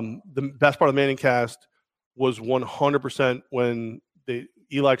 The best part of the Manning cast was 100% when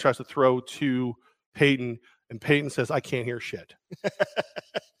Eli tries to throw to Peyton, and Peyton says, "I can't hear shit."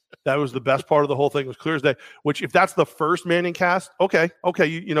 That was the best part of the whole thing. It was clear as day. Which, if that's the first Manning cast, okay,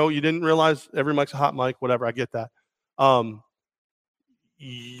 you didn't realize every mic's a hot mic, whatever. I get that.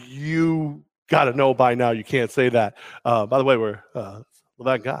 You got to know by now you can't say that. By the way, we're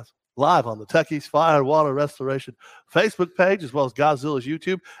Levac Goss live on the Techies Fire and Water Restoration Facebook page, as well as Godzilla's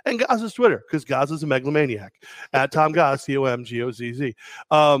YouTube and Goz's Twitter, because Goz is a megalomaniac at Tom Goz, TOMGOZZ.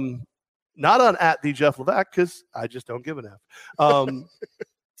 Not on at the Jeff Levac, because I just don't give an F.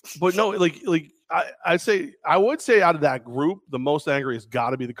 But no, I would say out of that group, the most angry has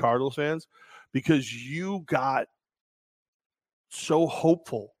got to be the Cardinals fans, because you got so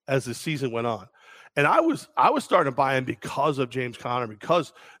hopeful as the season went on. And I was starting to buy in because of James Conner,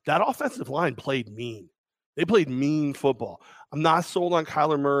 because that offensive line played mean. They played mean football. I'm not sold on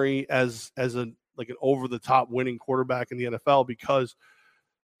Kyler Murray as an over-the-top winning quarterback in the NFL, because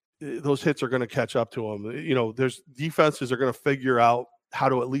those hits are going to catch up to him. There's defenses are going to figure out how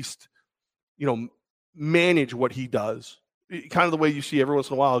to at least, manage what he does. Kind of the way you see every once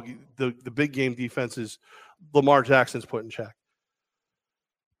in a while, the big game defenses Lamar Jackson's put in check.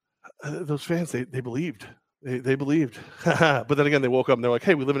 Those fans, they believed. They believed. But then again, they woke up and they're like,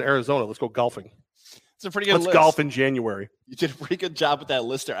 "Hey, we live in Arizona. Let's go golfing. It's a pretty good list. Golf in January." You did a pretty good job with that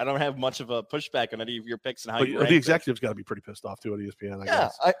list there. I don't have much of a pushback on any of your picks and how you rank the executives got to be pretty pissed off too at ESPN. I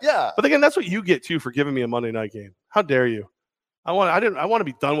guess. Yeah. But again, that's what you get too for giving me a Monday night game. How dare you? I want to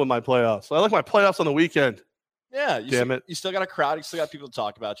be done with my playoffs. I like my playoffs on the weekend. Yeah. Damn it. You still got a crowd. You still got people to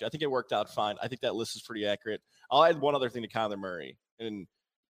talk about you. I think it worked out fine. I think that list is pretty accurate. I'll add one other thing to Kyler Murray. And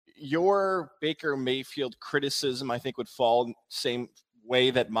your Baker Mayfield criticism, I think, would fall same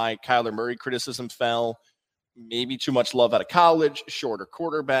way that my Kyler Murray criticism fell. Maybe too much love out of college, shorter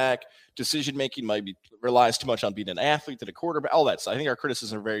quarterback, decision-making relies too much on being an athlete than a quarterback, all that stuff. I think our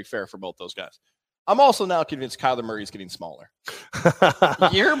criticisms are very fair for both those guys. I'm also now convinced Kyler Murray is getting smaller.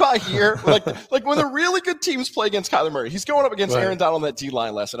 Year by year, like when the really good teams play against Kyler Murray, he's going up against Aaron Donald on that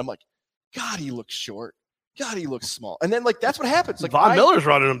D-line last, and I'm like, God, he looks short. God, he looks small. And then, that's what happens. Von Miller's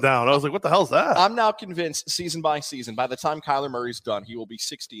running him down. I was like, what the hell's that? I'm now convinced season by season, by the time Kyler Murray's done, he will be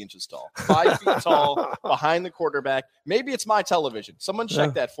 60 inches tall, 5 feet tall, behind the quarterback. Maybe it's my television. Someone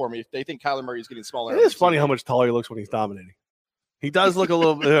check that for me if they think Kyler Murray is getting smaller. It is funny how much taller he looks when he's dominating. He does look a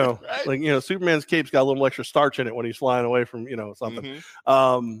little, right? Superman's cape's got a little extra starch in it when he's flying away from, something.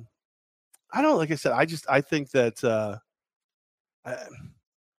 Mm-hmm. I don't, like I said, I think that,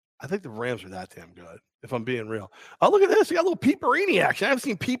 I think the Rams are that damn good, if I'm being real. Oh, look at this. You got a little Pete Perini action. I haven't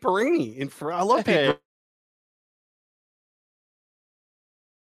seen Pete Perini in for. I love Pete.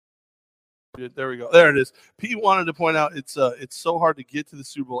 There we go. There it is. Pete wanted to point out it's so hard to get to the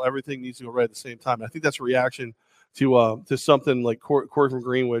Super Bowl. Everything needs to go right at the same time. And I think that's a reaction to something like Corey from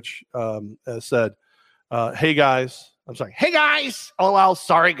Greenwich said. Hey guys. I'm sorry. Hey guys. Oh well,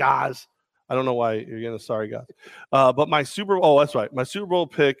 sorry guys. I don't know why you're getting a sorry guys. But my Super Bowl, that's right. My Super Bowl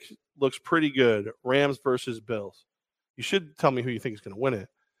pick looks pretty good. Rams versus Bills. You should tell me who you think is going to win it.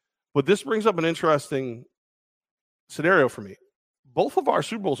 But this brings up an interesting scenario for me. Both of our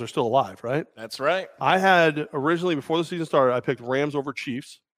Super Bowls are still alive, right? That's right. I had originally, before the season started, I picked Rams over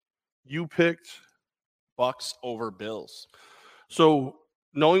Chiefs. You picked Bucks over Bills. So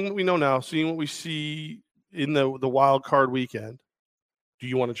knowing what we know now, seeing what we see in the wild card weekend, do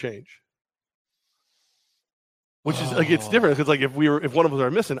you want to change? Which is it's different because if one of us are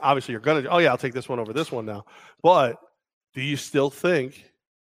missing, obviously you're gonna. Oh yeah, I'll take this one over this one now. But do you still think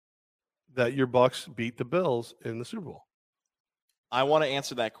that your Bucks beat the Bills in the Super Bowl? I want to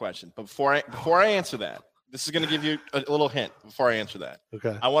answer that question, but before I answer that, this is going to give you a little hint. Before I answer that,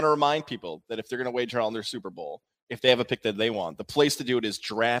 okay, I want to remind people that if they're going to wager on their Super Bowl, if they have a pick that they want, the place to do it is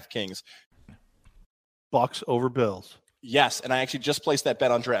DraftKings. Bucks over Bills. Yes, and I actually just placed that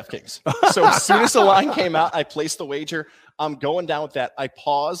bet on DraftKings. So as soon as the line came out, I placed the wager. I'm going down with that. I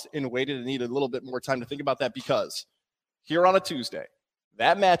paused and waited and needed a little bit more time to think about that because here on a Tuesday,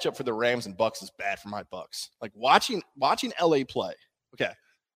 that matchup for the Rams and Bucks is bad for my Bucks. Like watching LA play. Okay,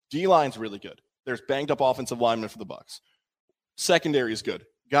 D-line's really good. There's banged up offensive linemen for the Bucks. Secondary is good.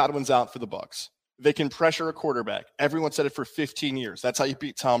 Godwin's out for the Bucks. They can pressure a quarterback. Everyone said it for 15 years. That's how you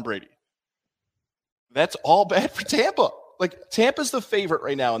beat Tom Brady. That's all bad for Tampa. Like, Tampa's the favorite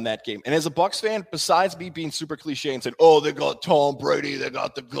right now in that game. And as a Bucs fan, besides me being super cliche and saying, oh, they got Tom Brady, they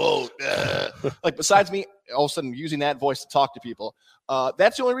got the GOAT. Like, besides me all of a sudden using that voice to talk to people,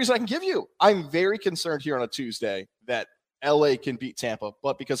 that's the only reason I can give you. I'm very concerned here on a Tuesday that LA can beat Tampa.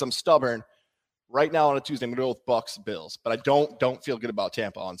 But because I'm stubborn, right now on a Tuesday, I'm going to go with Bucs Bills. But I don't feel good about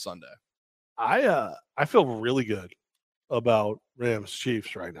Tampa on Sunday. I feel really good about Rams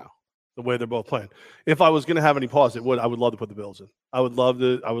Chiefs right now. The way they're both playing. If I was going to have any pause, I would love to put the Bills in. I would love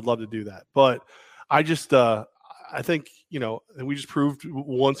to do that. But I just, I think, and we just proved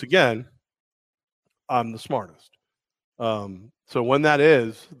once again, I'm the smartest. So when that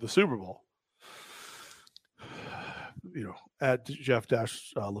is the Super Bowl, at Jeff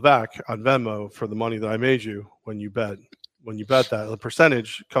Levac on Venmo for the money that I made you when you bet that, the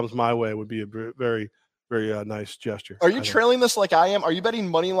percentage comes my way would be a very, very nice gesture. Are you trailing this like I am? Are you betting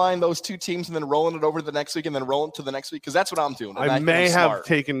money line those two teams and then rolling it over to the next week and then rolling to the next week? Because that's what I'm doing. I may have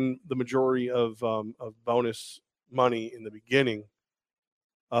taken the majority of bonus money in the beginning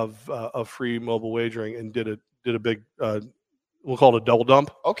of free mobile wagering and did a big we'll call it a double dump.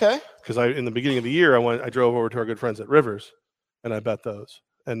 Okay. Because in the beginning of the year I drove over to our good friends at Rivers and I bet those,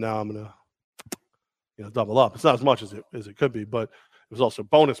 and now I'm gonna double up. It's not as much as it could be, but it was also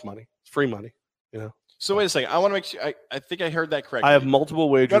bonus money. It's free money. So wait a second. I want to make sure. I think I heard that correctly. I have multiple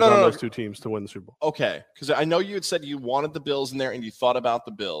wagers on those two teams to win the Super Bowl. Okay, because I know you had said you wanted the Bills in there and you thought about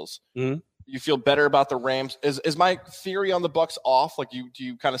the Bills. Mm-hmm. You feel better about the Rams. Is my theory on the Bucs off? Like, do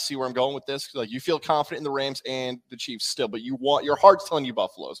you kind of see where I'm going with this? Like, you feel confident in the Rams and the Chiefs still, but your heart's telling you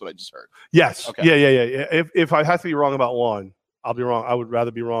Buffalo is what I just heard. Yes. Okay. Yeah. If I have to be wrong about one, I'll be wrong. I would rather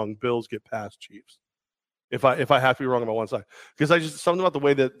be wrong. Bills get past Chiefs. If I have to be wrong about one side, because something about the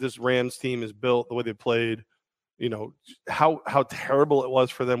way that this Rams team is built, the way they played. How terrible it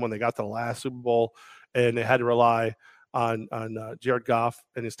was for them when they got to the last Super Bowl and they had to rely on Jared Goff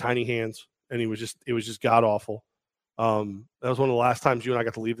and his tiny hands, and it was just god awful. That was one of the last times you and I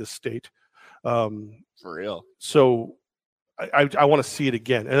got to leave this state. For real. So I want to see it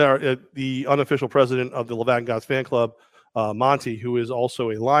again. And the unofficial president of the Levac Gods fan club, Monty, who is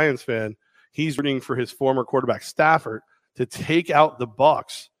also a Lions fan, he's rooting for his former quarterback Stafford to take out the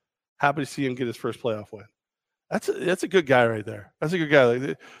Bucs. Happy to see him get his first playoff win. That's a good guy right there. That's a good guy.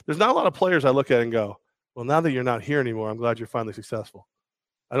 Like, there's not a lot of players I look at and go, well, now that you're not here anymore, I'm glad you're finally successful.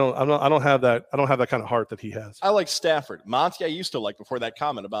 I don't have that kind of heart that he has. I like Stafford. Monty I used to like before that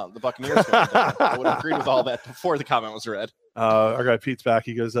comment about the Buccaneers. I would have agreed with all that before the comment was read. Our guy Pete's back.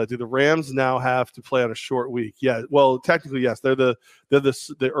 He goes, do the Rams now have to play on a short week? Yeah. Well, technically, yes. They're the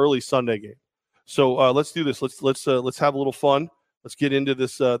early Sunday game. So let's do this. Let's have a little fun. Let's get into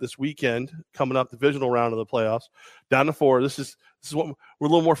this weekend coming up, divisional round of the playoffs. Down to 4. This is what we're a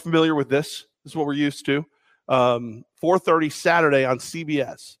little more familiar with. This is what we're used to. 4:30 Saturday on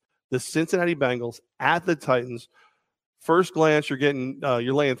CBS. The Cincinnati Bengals at the Titans. First glance, you're laying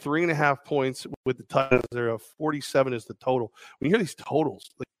 3.5 points with the Titans. There, 47 is the total. When you hear these totals,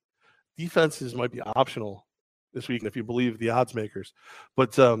 like, defenses might be optional this week, if you believe the odds makers.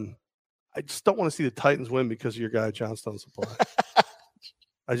 But I just don't want to see the Titans win because of your guy Johnstone Supply.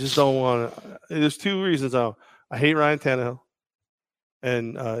 I just don't want to. There's two reasons. I hate Ryan Tannehill,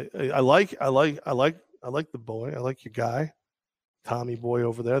 and I like the boy. I like your guy, Tommy Boy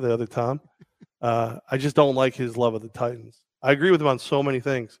over there, the other Tom. I just don't like his love of the Titans. I agree with him on so many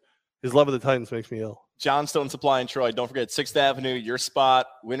things. His love of the Titans makes me ill. Johnstone Supply in Troy. Don't forget 6th Avenue, your spot.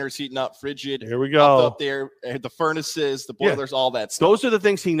 Winter's heating up, frigid. Here we go. Up there, the furnaces, the boilers, all that stuff. Those are the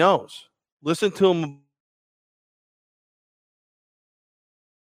things he knows. Listen to him.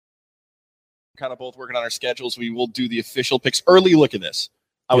 Kind of both working on our schedules. We will do the official picks. Early look at this.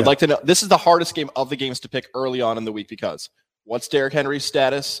 I would like to know. This is the hardest game of the games to pick early on in the week because what's Derrick Henry's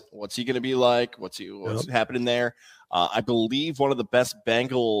status? What's he going to be like? What's happening there? I believe one of the best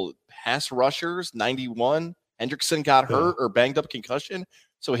Bengal pass rushers, 91, Hendrickson got hurt or banged up concussion.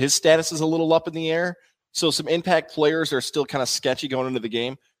 So his status is a little up in the air. So some impact players are still kind of sketchy going into the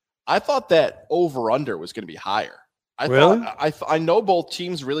game. I thought that over-under was going to be higher. I know both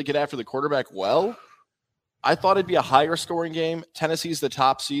teams really get after the quarterback well. I thought it'd be a higher scoring game. Tennessee's the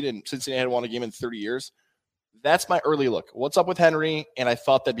top seed, and Cincinnati hadn't won a game in 30 years. That's my early look. What's up with Henry? And I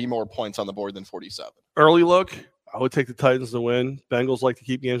thought there'd be more points on the board than 47. Early look, I would take the Titans to win. Bengals like to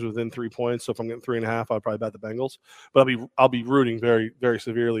keep games within 3 points, so if I'm getting 3.5, I'd probably bet the Bengals. But I'll be rooting very, very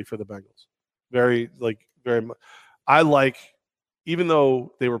severely for the Bengals. Very much. I like, even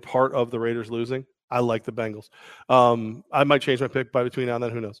though they were part of the Raiders losing, I like the Bengals. I might change my pick by between now and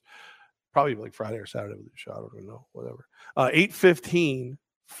then. Who knows? Probably like Friday or Saturday with the shot. I don't know. Whatever. 8:15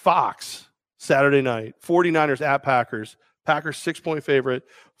 Fox Saturday night. 49ers at Packers. Packers 6-point favorite.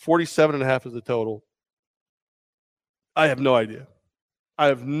 47.5 is the total. I have no idea. I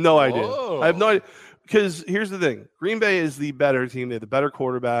have no idea. Because here's the thing. Green Bay is the better team. They have the better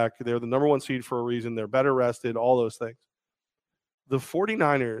quarterback. They're the number 1 seed for a reason. They're better rested, all those things. The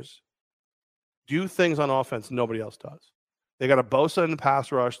 49ers do things on offense nobody else does. They got a Bosa in the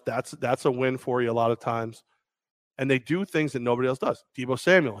pass rush. That's a win for you a lot of times. And they do things that nobody else does. Deebo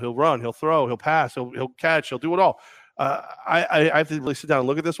Samuel, he'll run, he'll throw, he'll pass, he'll catch, he'll do it all. I have to really sit down and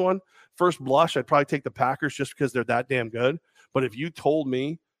look at this one. First blush, I'd probably take the Packers just because they're that damn good. But if you told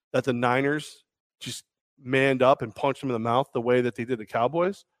me that the Niners just manned up and punched them in the mouth the way that they did the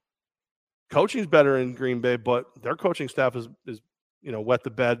Cowboys, coaching's better in Green Bay, but their coaching staff is wet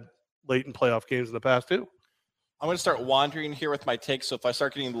the bed late in playoff games in the past too. I'm going to start wandering here with my takes. So if I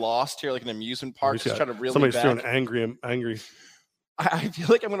start getting lost here, like an amusement park, just try to reel me back. Somebody's feeling angry. I feel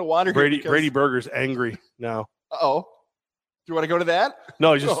like I'm going to wander. Brady Burger's angry now. Uh-oh. Do you want to go to that?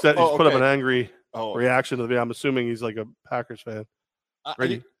 No, he just put up an angry Oh. reaction to the video. I'm assuming he's like a Packers fan.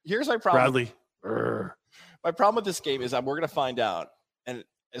 Here's my problem. Bradley. My problem with this game is that we're going to find out. And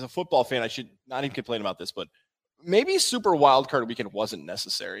as a football fan, I should not even complain about this, but maybe Super Wildcard Weekend wasn't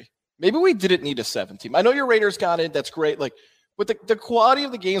necessary. Maybe we didn't need a 7 team. I know your Raiders got it. That's great. Like, but the quality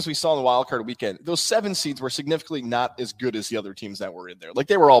of the games we saw in the Wildcard Weekend, those 7 seeds were significantly not as good as the other teams that were in there. Like,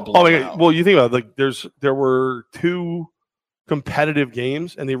 they were all blown out. Well, you think about it, like there were 2 competitive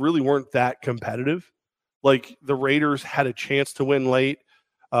games, and they really weren't that competitive. Like, the Raiders had a chance to win late.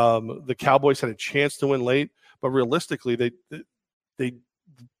 The Cowboys had a chance to win late, but realistically, they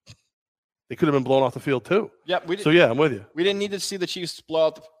could have been blown off the field too. Yeah, I'm with you. We didn't need to see the Chiefs blow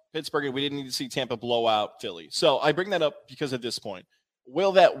out Pittsburgh, and we didn't need to see Tampa blow out Philly. So I bring that up because at this point,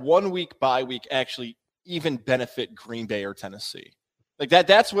 will that 1 week bye week actually even benefit Green Bay or Tennessee? Like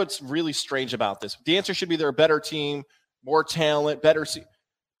that's what's really strange about this. The answer should be they're a better team, more talent, better.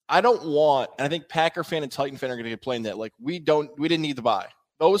 I don't want, and I think Packer fan and Titan fan are going to complain that like we didn't need the bye.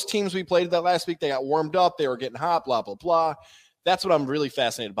 Those teams we played that last week, they got warmed up, they were getting hot, blah blah blah. That's what I'm really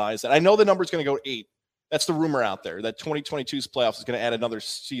fascinated by. Is that I know the number's going to go 8. That's the rumor out there that 2022's playoffs is going to add another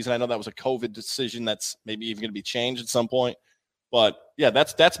season. I know that was a COVID decision that's maybe even going to be changed at some point. But yeah,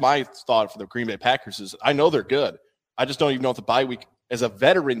 that's my thought for the Green Bay Packers is I know they're good. I just don't even know if the bye week as a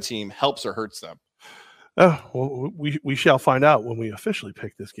veteran team helps or hurts them. Well, we shall find out when we officially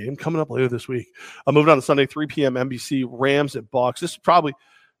pick this game coming up later this week. Moving on to Sunday, 3 p.m. NBC, Rams at Bucs. This is probably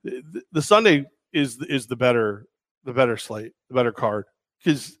the Sunday is the better slate, the better card,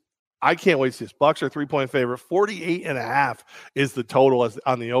 because I can't wait to see this. Bucs are 3-point favorite. 48.5 is the total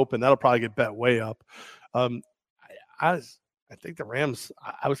on the open. That'll probably get bet way up. I think the Rams,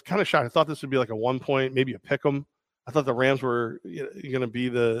 I was kind of shocked. I thought this would be like a 1 point, maybe a pick 'em. I thought the Rams were going to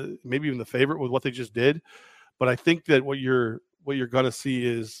be maybe even the favorite with what they just did. But I think that what you're going to see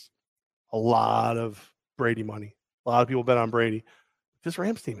is a lot of Brady money. A lot of people bet on Brady. This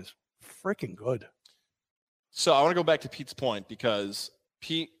Rams team is freaking good. So I want to go back to Pete's point because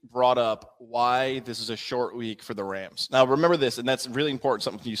Pete brought up why this is a short week for the Rams. Now, remember this, and that's really important,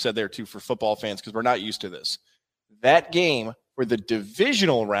 something you said there, too, for football fans, because we're not used to this. That game for the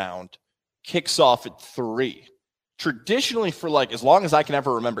divisional round kicks off at 3. Traditionally, for like as long as I can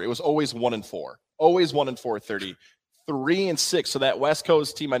ever remember, it was always 1-4. Always 1-4-30. 3-6. So that West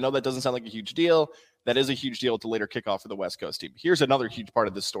Coast team, I know that doesn't sound like a huge deal. That is a huge deal with the later kickoff for the West Coast team. Here's another huge part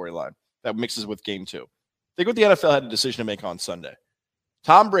of this storyline that mixes with game 2. Think what the NFL had a decision to make on Sunday.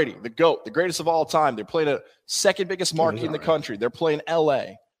 Tom Brady, the GOAT, the greatest of all time. They're playing a second biggest market in the country. They're playing LA.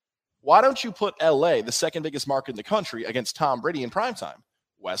 Why don't you put LA, the second biggest market in the country, against Tom Brady in primetime?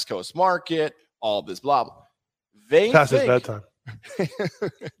 West Coast market, all this blah, blah. Past his bedtime.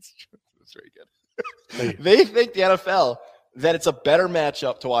 That's very good. They think the NFL that it's a better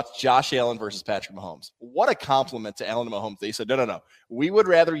matchup to watch Josh Allen versus Patrick Mahomes. What a compliment to Allen and Mahomes. They said, no. We would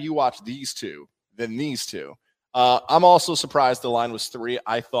rather you watch these two than these two. I'm also surprised the line was 3.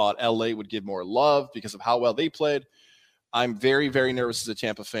 I thought LA would give more love because of how well they played. I'm very, very nervous as a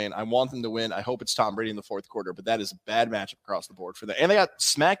Tampa fan. I want them to win. I hope it's Tom Brady in the fourth quarter, but that is a bad matchup across the board for them. And they got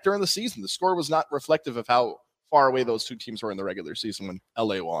smacked during the season. The score was not reflective of how far away those two teams were in the regular season when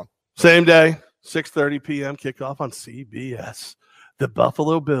LA won. Same day, 6:30 p.m. kickoff on CBS. The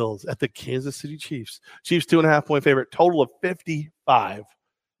Buffalo Bills at the Kansas City Chiefs. Chiefs 2.5-point favorite, total of 55.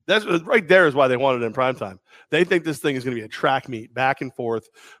 That's right there is why they wanted it in primetime. They think this thing is going to be a track meet, back and forth,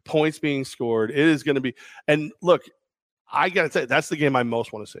 points being scored. It is going to be. And look, I got to tell you, that's the game I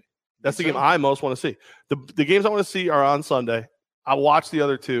most want to see. That's the game I most want to see. The games I want to see are on Sunday. I'll watch the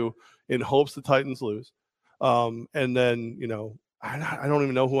other two in hopes the Titans lose. And then, I don't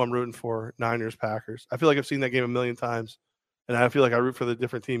even know who I'm rooting for. Niners, Packers. I feel like I've seen that game a million times, and I feel like I root for the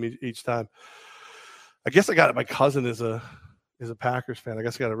different team each time. I guess I got it. My cousin is a Packers fan. I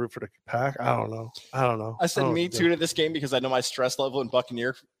guess I got to root for the Pack. I don't know. I said me too to this game because I know my stress level in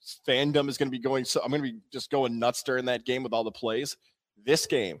Buccaneer fandom is going to be going. So I'm going to be just going nuts during that game with all the plays. This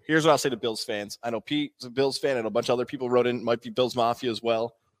game, here's what I'll say to Bills fans. I know Pete's a Bills fan, and a bunch of other people wrote in. Might be Bills Mafia as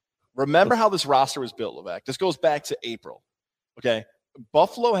well. Remember how this roster was built, Levac. This goes back to April. Okay,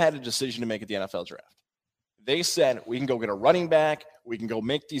 Buffalo had a decision to make at the NFL draft. They said we can go get a running back. We can go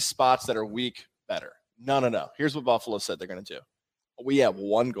make these spots that are weak better. No. Here's what Buffalo said they're going to do. We have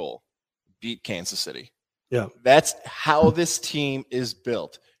one goal: beat Kansas City. Yeah, that's how this team is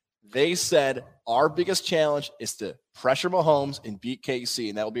built. They said our biggest challenge is to pressure Mahomes and beat KC,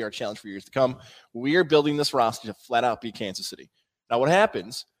 and that will be our challenge for years to come. We are building this roster to flat out beat Kansas City. Now, what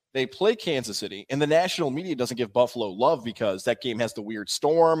happens? They play Kansas City, and the national media doesn't give Buffalo love because that game has the weird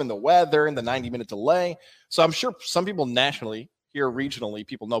storm and the weather and the 90-minute delay. So I'm sure some people nationally, here regionally,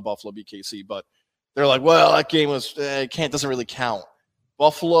 people know Buffalo beat KC, but they're like, well, that game doesn't really count.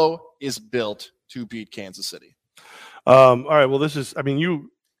 Buffalo is built to beat Kansas City. All right. Well,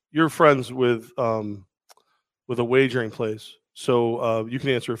 you're friends with a wagering place, so you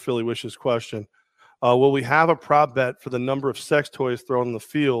can answer Philly Wish's question. Will we have a prop bet for the number of sex toys thrown in the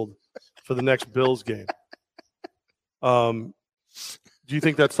field for the next Bills game? Do you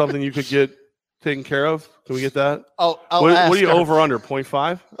think that's something you could get taken care of? Can we get that? What are you over under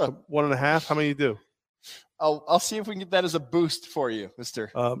 0.5, 1.5? How many you do? I'll see if we can get that as a boost for you, Mr.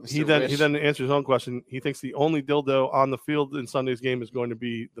 He then answers his own question. He thinks the only dildo on the field in Sunday's game is going to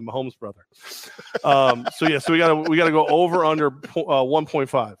be the Mahomes brother. So we gotta go over under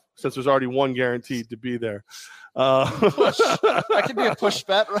 1.5 since there's already one guaranteed to be there. That could be a push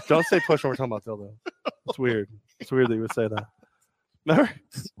bet, right? Don't say push when we're talking about dildo. It's weird. It's weird that you would say that.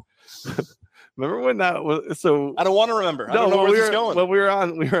 Remember when that was? So I don't want to remember. I don't know where this is going. Well,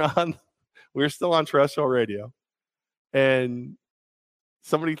 we were still on terrestrial radio, and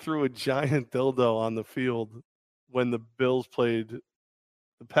somebody threw a giant dildo on the field when the Bills played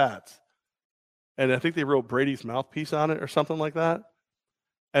the Pats. And I think they wrote Brady's mouthpiece on it or something like that.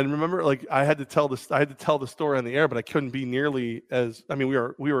 And remember, like I had to tell the story on the air, but I couldn't be nearly as. I mean, we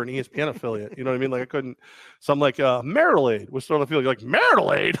were an ESPN affiliate. You know what I mean? Like I couldn't. So I'm like, Marital Aid was thrown on the field. You're like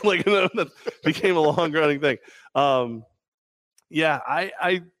Marital Aid, like that became a long running thing. Yeah,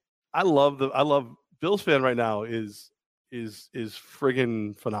 I love Bills fan right now is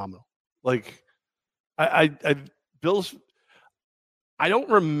friggin' phenomenal. Like I Bills. I don't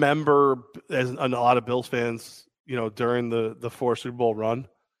remember as a lot of Bills fans, during the 4 Super Bowl run.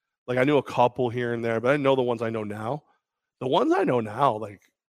 Like I knew a couple here and there, but I didn't know the ones I know now. The ones I know now, like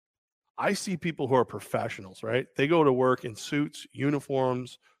I see people who are professionals, right? They go to work in suits,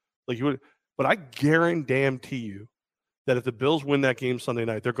 uniforms, like you would. But I guarantee you that if the Bills win that game Sunday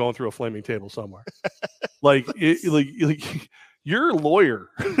night, they're going through a flaming table somewhere. like you're a lawyer.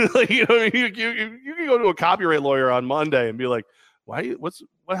 Like, you know, you can go to a copyright lawyer on Monday and be like, what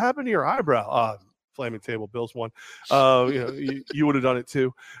happened to your eyebrow? Flaming table, Bills won. You would have done it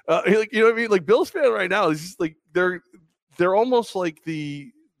too. You know what I mean? Like Bills fan right now is just like they're almost like the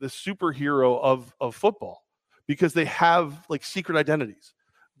superhero of football because they have like secret identities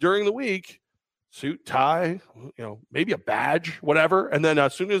during the week. Suit, tie, maybe a badge, whatever. And then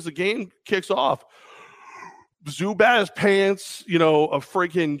as soon as the game kicks off, Zubaz pants, a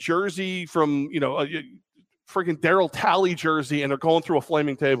freaking jersey from, a freaking Daryl Talley jersey, and they're going through a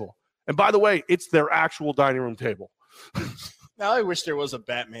flaming table. And by the way, it's their actual dining room table. Now I wish there was a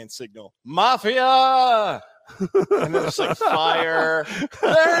Batman signal. Mafia! And then it's like fire.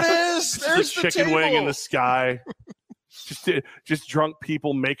 There it is. There's the chicken table. wing in the sky. Just drunk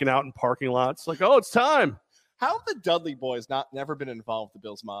people making out in parking lots. Like, oh, it's time. How have the Dudley boys never been involved with the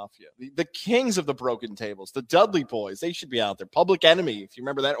Bills Mafia? The kings of the broken tables, the Dudley boys, they should be out there. Public Enemy, if you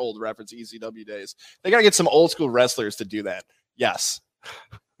remember that old reference, ECW days. They got to get some old school wrestlers to do that. Yes.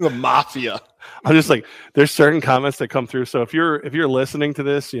 The Mafia. I'm just like, there's certain comments that come through. So if you're listening to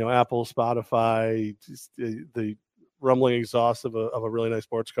this, Apple, Spotify, just the rumbling exhaust of a really nice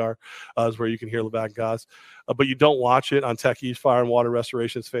sports car is where you can hear Levac Goss. But you don't watch it on Techies Fire and Water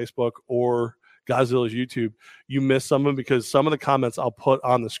Restoration's Facebook or Godzilla's YouTube, you miss some of them because some of the comments I'll put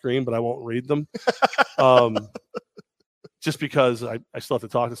on the screen, but I won't read them. Just because I still have to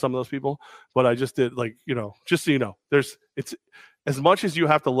talk to some of those people. But I just did, just so you know, it's as much as you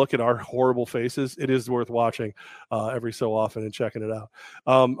have to look at our horrible faces, it is worth watching every so often and checking it out.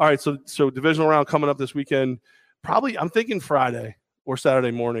 All right, so divisional round coming up this weekend. Probably, I'm thinking Friday or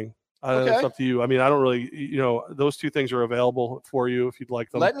Saturday morning. Okay. It's up to you. I mean, I don't really, those two things are available for you if you'd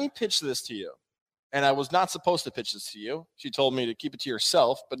like them. Let me pitch this to you. And I was not supposed to pitch this to you. She told me to keep it to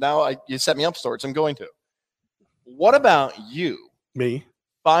yourself, but now you set me up for it, so I'm going to. What about you? Me?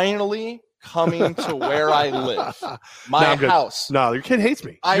 Finally coming to where I live. My house. No, your kid hates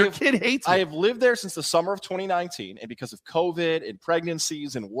me. Your kid hates me. I have lived there since the summer of 2019, and because of COVID and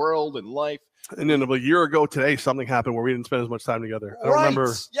pregnancies and world and life. And then a year ago today, something happened where we didn't spend as much time together. I don't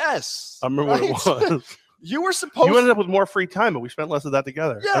remember. Yes. I remember what it was. You were supposed You ended up with more free time, but we spent less of that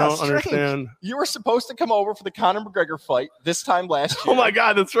together. Yeah, I don't understand. You were supposed to come over for the Conor McGregor fight this time last year. Oh my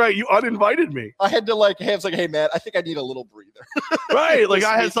God, that's right. You uninvited me. I had to I was like, hey man, I think I need a little breather. Right. Like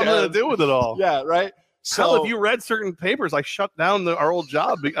I had something to do with it all. Yeah, right. So if you read certain papers, I shut down our old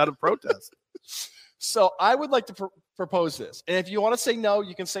job out of protest. So I would like to propose this. And if you want to say no,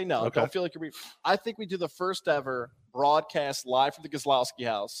 you can say no. Okay. Don't feel like I think we do the first ever broadcast live from the Kozlowski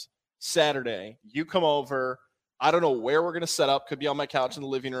house Saturday. You come over. I don't know where we're going to set up. Could be on my couch in the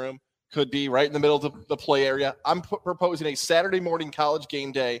living room. Could be right in the middle of the play area. I'm proposing a Saturday morning college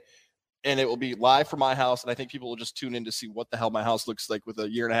game day, and it will be live from my house. And I think people will just tune in to see what the hell my house looks like with a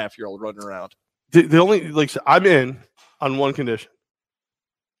 1.5-year-old running around. The only, I'm in on one condition.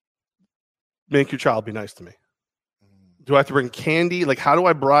 Make your child be nice to me. Do I have to bring candy? How do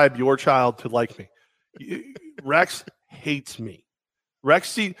I bribe your child to like me? Rex hates me.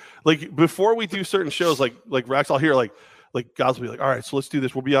 Rex, before we do certain shows, like Rex, I'll hear guys will be like, all right, so let's do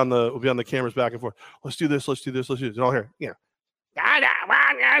this. We'll be on the cameras back and forth. Let's do this. And I'll hear,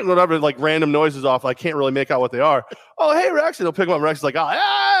 whatever, random noises off. I can't really make out what they are. Oh, hey, Rex. And he'll pick them up. Rex is like, oh,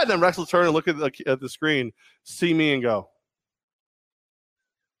 yeah. And then Rex will turn and look at the screen, see me and go.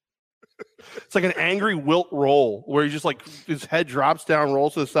 It's like an angry wilt roll where he just his head drops down,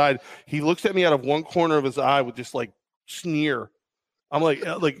 rolls to the side. He looks at me out of one corner of his eye with just sneer. I'm like,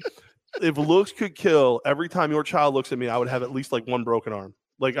 if looks could kill, every time your child looks at me, I would have at least one broken arm.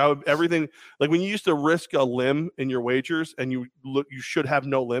 Everything, when you used to risk a limb in your wagers and you should have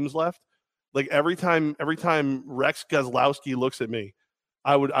no limbs left. Every time Rex Kozlowski looks at me,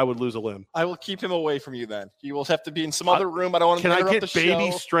 I would lose a limb. I will keep him away from you then. He will have to be in some other room. I don't want to interrupt the show. Can I get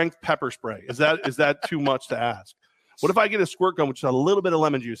baby strength pepper spray? Is that too much to ask? What if I get a squirt gun with just a little bit of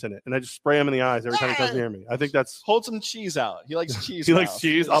lemon juice in it, and I just spray him in the eyes every time he comes near me? I think that's... Hold some cheese out. He likes cheese. He likes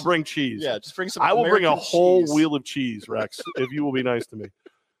cheese? I'll bring cheese. Yeah, just bring some I will bring a whole cheese. wheel of cheese, Rex, if you will be nice to me.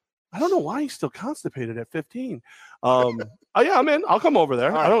 I don't know why he's still constipated at 15. Oh yeah, I'm in. I'll come over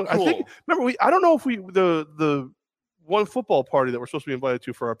there. Right, I think. Remember, I don't know if the one football party that we're supposed to be invited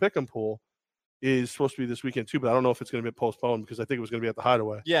to for our pick'em pool is supposed to be this weekend too, but I don't know if it's going to be postponed because I think it was going to be at the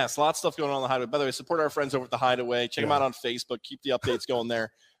Hideaway. Yes, a lot of stuff going on in the Hideaway. By the way, support our friends over at the Hideaway. Check them out on Facebook. Keep the updates going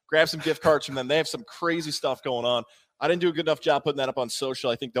there. Grab some gift cards from them. They have some crazy stuff going on. I didn't do a good enough job putting that up on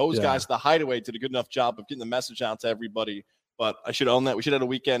social. I think those guys at the Hideaway did a good enough job of getting the message out to everybody. But I should own that. We should have a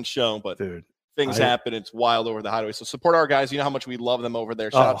weekend show, but things happen. It's wild over the Hideaway. So support our guys. You know how much we love them over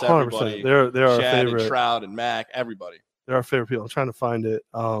there. Shout out to everybody. They're our Chad favorite. And Shroud and Mac, everybody. They're our favorite people. I'm trying to find it.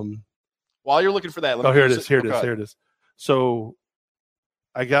 While you're looking for that, here it is. Here it is. So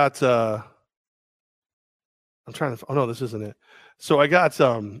I got I'm trying to oh no, this isn't it. So I got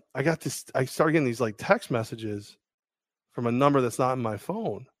this, I started getting these text messages from a number that's not in my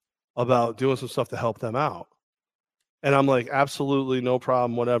phone about doing some stuff to help them out. And I'm like, absolutely no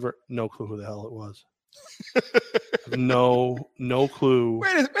problem, whatever. No clue who the hell it was. No clue.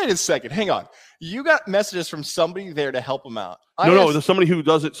 Wait a second. Hang on. You got messages from somebody there to help them out. No, there's somebody who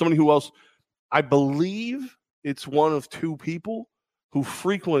does it. Somebody who else. I believe it's one of two people who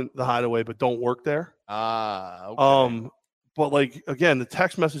frequent the Hideaway but don't work there. Okay. But again, the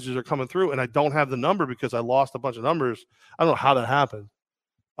text messages are coming through, and I don't have the number because I lost a bunch of numbers. I don't know how that happened.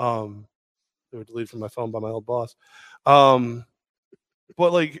 They were deleted from my phone by my old boss. But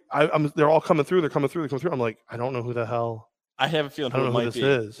they're all coming through. They're coming through. I'm like, I don't know who the hell. I have a feeling who it might be.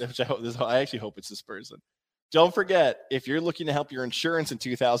 I actually hope it's this person. Don't forget, if you're looking to help your insurance in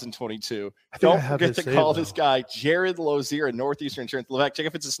 2022, don't forget to call this guy, Jared Lozier at Northeastern Insurance. Levesque, check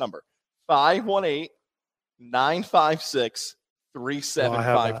if it's this number. 518-956-3753. I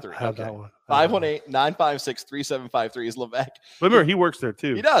have that one. 518-956-3753 is Levesque. Remember, he works there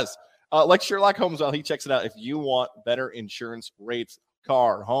too. He does. Like Sherlock Holmes, he checks it out. If you want better insurance rates,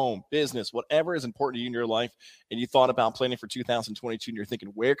 car, home, business, whatever is important to you in your life, and you thought about planning for 2022 and you're thinking,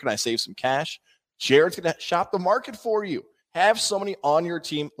 where can I save some cash? Jared's going to shop the market for you. Have somebody on your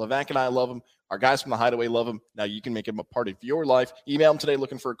team. Levesque and I love him. Our guys from the Hideaway love him. Now you can make him a part of your life. Email him today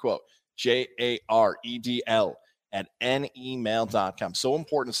looking for a quote. JAREDL@nemail.com. So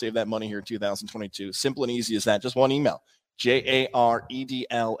important to save that money here in 2022. Simple and easy as that. Just one email.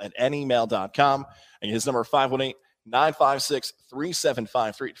 JAREDL@nemail.com. And his number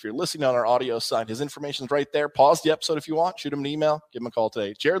 518-956-3753. If you're listening on our audio side, his information is right there. Pause the episode if you want. Shoot him an email. Give him a call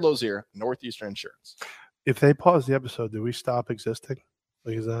today. Jared Lozier, Northeastern Insurance. If they pause the episode, do we stop existing?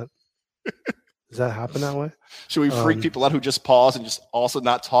 Like, does that happen that way? Should we freak people out who just pause and just also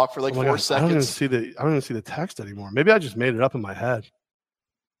not talk for like 4 seconds? I don't even see the text anymore. Maybe I just made it up in my head.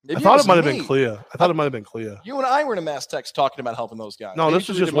 Maybe I thought it might have been Clea. You and I were in a mass text talking about helping those guys. No, Maybe this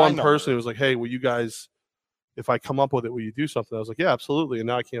was just one person who was like, "Hey, will you guys, if I come up with it, will you do something?" I was like, "Yeah, absolutely." And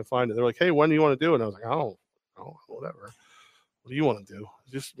now I can't find it. They're like, "Hey, when do you want to do it?" And I was like, "Oh, whatever. What do you want to do?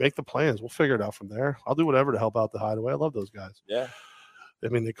 Just make the plans. We'll figure it out from there. I'll do whatever to help out the Hideaway. I love those guys." Yeah. I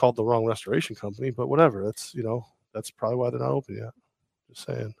mean, they called the wrong restoration company, but whatever. That's probably why they're not open yet. Just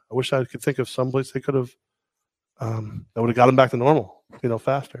saying. I wish I could think of someplace they could have that would have got them back to normal,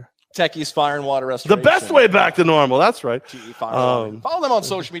 faster. Techie's Fire and Water Restoration. The best way back to normal. That's right. Follow them on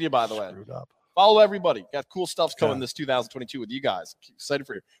social media, by the way. Follow everybody. Got cool stuff coming this 2022 with you guys. Excited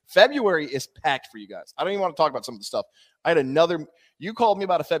for you. February is packed for you guys. I don't even want to talk about some of the stuff. I had you called me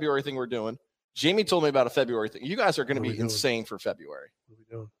about a February thing we're doing. Jamie told me about a February thing. You guys are going to be insane for February. What are we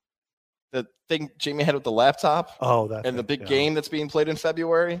doing? The thing Jamie had with the laptop. Oh, that. And the big game that's being played in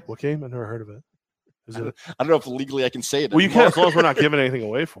February. What game? I've never heard of it. I don't know if legally I can say it. Well, you can as long as we're not giving anything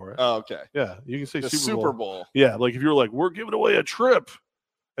away for it. Oh, okay. Yeah, you can say the Super Bowl. Yeah, like if you're like, we're giving away a trip,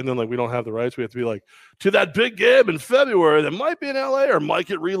 and then like we don't have the rights, we have to be like, to that big game in February that might be in LA or might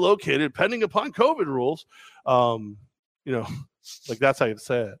get relocated pending upon COVID rules. Like that's how you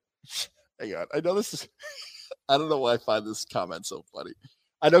say it. Hang on. I know this is. I don't know why I find this comment so funny.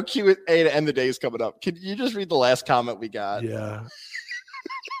 I know Q&A to end the day is coming up. Can you just read the last comment we got? Yeah.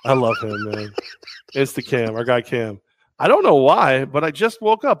 I love him, man. It's the Cam, our guy Cam. I don't know why, but I just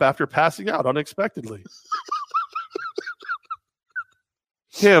woke up after passing out unexpectedly.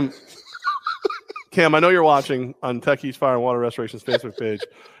 Cam, I know you're watching on Techie's Fire and Water Restoration's Facebook page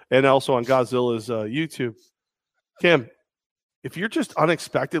and also on Godzilla's YouTube. Cam, if you're just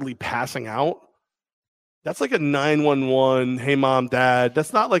unexpectedly passing out, that's like a 911, hey, mom, dad.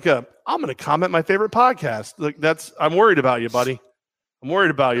 That's not like I'm going to comment my favorite podcast. Like I'm worried about you, buddy. I'm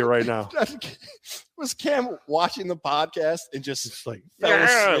worried about you right now. Was Cam watching the podcast and just like fell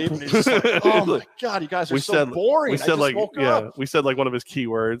asleep? And just like, oh my God, you guys are boring. We said we said like one of his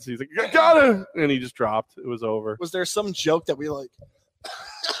keywords. He's like, got it, and he just dropped. It was over. Was there some joke that we like?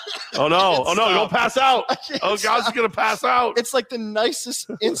 Oh no! Don't pass out! Oh, God's gonna pass out! It's like the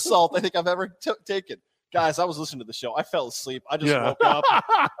nicest insult I think I've ever taken. Guys, I was listening to the show. I fell asleep. I just woke up.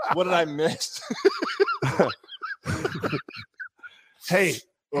 What did I miss? Hey,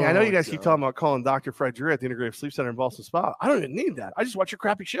 I know you guys keep talking about calling Dr. Fred Drew at the Integrative Sleep Center in Boston Spa. I don't even need that. I just watch your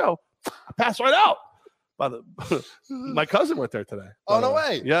crappy show. I pass right out. My cousin went there today. Oh, no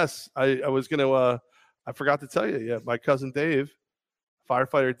way. Yes. I was going to, I forgot to tell you. Yeah. My cousin Dave,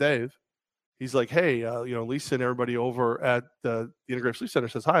 firefighter Dave, he's like, hey, Lisa and everybody over at the Integrative Sleep Center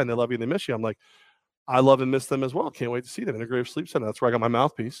says hi and they love you and they miss you. I'm like, I love and miss them as well. Can't wait to see them. Integrative Sleep Center. That's where I got my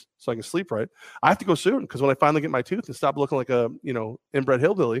mouthpiece so I can sleep right. I have to go soon because when I finally get my tooth and stop looking like a inbred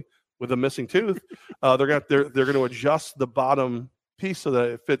hillbilly with a missing tooth, they're going to adjust the bottom piece so that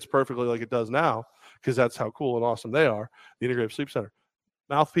it fits perfectly like it does now because that's how cool and awesome they are. The Integrative Sleep Center.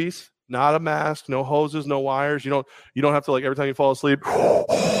 Mouthpiece, not a mask, no hoses, no wires. You don't have to like every time you fall asleep.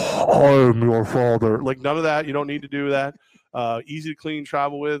 I am your father. Like none of that. You don't need to do that. Easy to clean,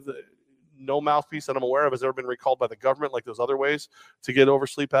 travel with. No mouthpiece that I'm aware of has ever been recalled by the government like those other ways to get over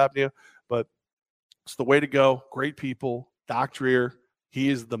sleep apnea. But it's the way to go. Great people. Doc Dreer, he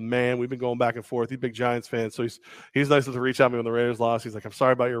is the man. We've been going back and forth. He's a big Giants fan, so he's nice to reach out to me when the Raiders lost. He's like, I'm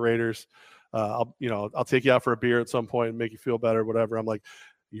sorry about your Raiders. I'll take you out for a beer at some point and make you feel better, whatever. I'm like,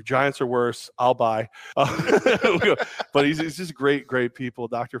 your Giants are worse. I'll buy. But he's just great people.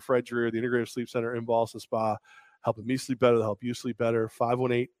 Dr. Fred Dreer, the Integrative Sleep Center in Boston Spa. Helping me sleep better, to help you sleep better.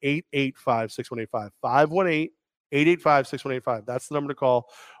 518-885-6185. 518-885-6185. That's the number to call,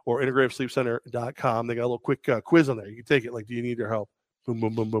 or integrativesleepcenter.com. They got a little quick quiz on there. You can take it. Like, do you need their help? Boom,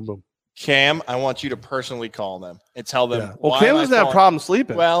 boom, boom, boom, boom. Cam, I want you to personally call them and tell them. Yeah. Well, Cam doesn't have problems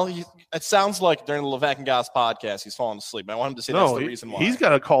sleeping. Well, it sounds like during the Levac and Goss podcast, he's falling asleep. I want him to say that's the reason why. He's got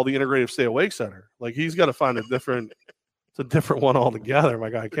to call the Integrative Stay Awake Center. Like, he's got to find a different – it's a different one altogether,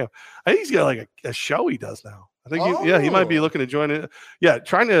 my guy Cam. I think he's got like a show he does now. I think he might be looking to join it. Yeah,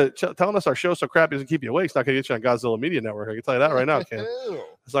 telling us our show's so crappy doesn't keep you awake. It's not going to get you on Godzilla Media Network. I can tell you that right now, Cam.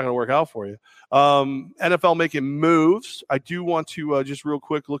 It's not going to work out for you. NFL making moves. I do want to just real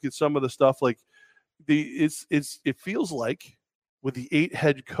quick look at some of the stuff. Like it feels like with the 8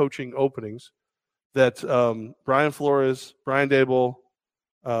 head coaching openings, that Brian Flores, Brian Dable,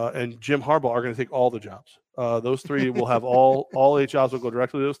 and Jim Harbaugh are going to take all the jobs. Those three will have all 8 jobs will go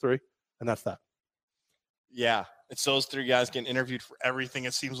directly to those three, and that's that. Yeah, it's those 3 guys getting interviewed for everything.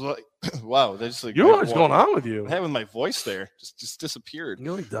 It seems like wow. There's like What's going on with you? I'm having my voice there just disappeared.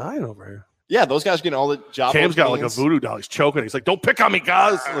 You're like dying over here. Yeah, those guys getting all the job. Cam's got like a voodoo doll. He's choking. He's like, "Don't pick on me,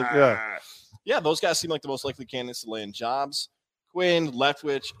 guys." Like, yeah, those guys seem like the most likely candidates to land jobs. Quinn,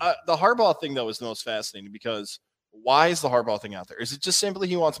 Leftwich. The Harbaugh thing though is the most fascinating because why is the Harbaugh thing out there? Is it just simply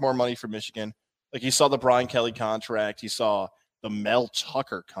he wants more money from Michigan? Like he saw the Brian Kelly contract, he saw the Mel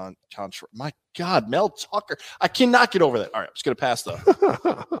Tucker contract. My God, Mel Tucker. I cannot get over that. All right, I'm just going to pass though.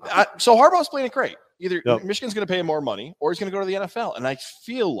 So Harbaugh's playing it great. Either Michigan's going to pay him more money or he's going to go to the NFL. And I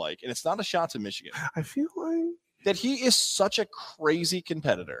feel like, and it's not a shot to Michigan, I feel like that he is such a crazy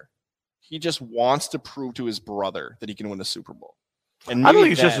competitor. He just wants to prove to his brother that he can win a Super Bowl. And I don't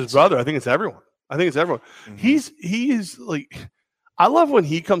think it's just his brother. I think it's everyone. Mm-hmm. He is like, I love when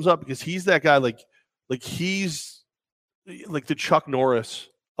he comes up because he's that guy. Like he's like the Chuck Norris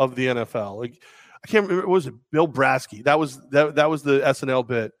of the NFL. Like I can't remember. Was it Bill Brasky? That was the SNL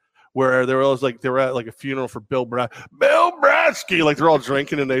bit where they were at like a funeral for Bill Brasky. Like they're all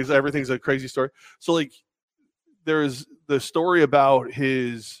drinking and everything's a crazy story. So like there's the story about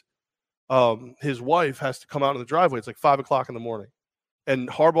his wife has to come out in the driveway. It's like 5:00 in the morning, and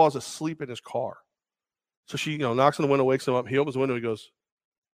Harbaugh's asleep in his car. So she, knocks on the window, wakes him up. He opens the window. He goes,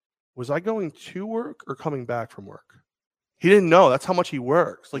 "Was I going to work or coming back from work?" He didn't know. That's how much he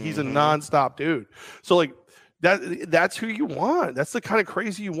works. Like he's a nonstop dude. So like that's who you want. That's the kind of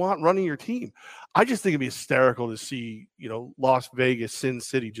crazy you want running your team. I just think it'd be hysterical to see, Las Vegas, Sin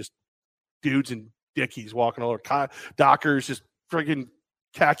City, just dudes in Dickies walking all over, Dockers, just freaking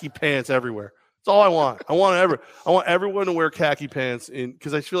khaki pants everywhere. That's all I want. I want everyone to wear khaki pants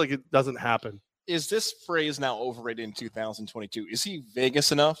because I feel like it doesn't happen. Is this phrase now overrated in 2022? Is he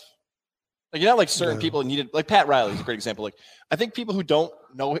Vegas enough? Like, like certain people needed, like Pat Riley is a great example. Like, I think people who don't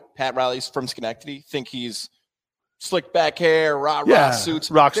know Pat Riley's from Schenectady think he's slick back hair, rock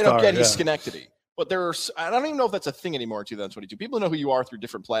suits. Rock they star, don't get he's Schenectady. But I don't even know if that's a thing anymore in 2022. People know who you are through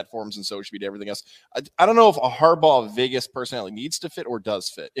different platforms and social media, everything else. I don't know if a Harbaugh Vegas personality needs to fit or does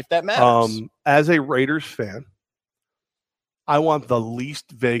fit, if that matters. As a Raiders fan, I want the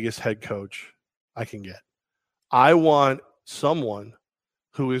least Vegas head coach I can get. I want someone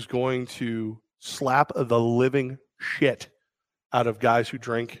who is going to slap the living shit out of guys who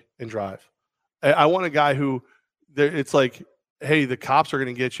drink and drive. I want a guy who it's like, hey, the cops are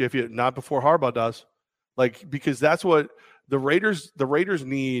going to get you if you not before Harbaugh does. Like, because that's what the Raiders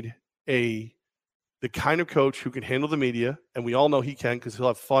need, the kind of coach who can handle the media, and we all know he can because he'll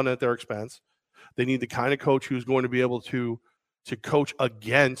have fun at their expense. They need the kind of coach who's going to be able to coach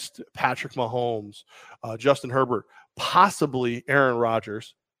against Patrick Mahomes, Justin Herbert, possibly Aaron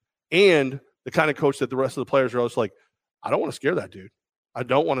Rodgers, and the kind of coach that the rest of the players are always like, I don't want to scare that dude. I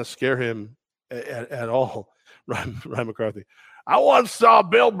don't want to scare him at all. Ryan McCarthy. I once saw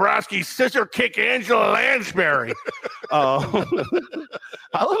Bill Brasky scissor kick Angela Lansbury. I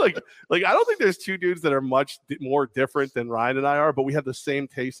love I don't think there's two dudes that are much more different than Ryan and I are, but we have the same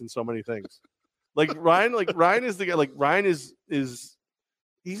taste in so many things. Ryan is the guy. Ryan is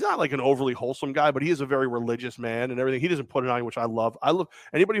he's not like an overly wholesome guy, but he is a very religious man and everything. He doesn't put it on, which I love. I love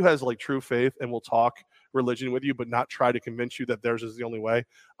anybody who has true faith and will talk religion with you, but not try to convince you that theirs is the only way.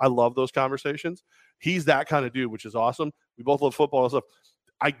 I love those conversations. He's that kind of dude, which is awesome. We both love football and stuff.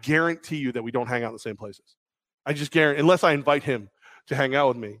 I guarantee you that we don't hang out in the same places. I just guarantee, unless I invite him to hang out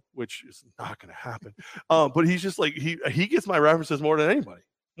with me, which is not going to happen. But he's just he gets my references more than anybody,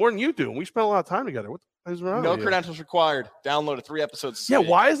 more than you do. And we spend a lot of time together. What the is wrong? No credentials required. Downloaded 3 episodes. Yeah,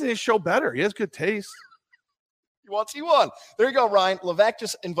 why isn't his show better? He has good taste. He won. There you go, Ryan. Levac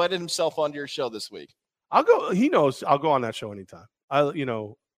just invited himself onto your show this week. I'll go. He knows I'll go on that show anytime.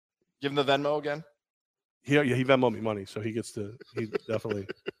 Give him the Venmo again. He Venmo me money, so he gets to. He definitely.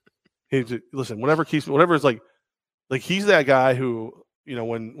 Listen. Whatever is like he's that guy who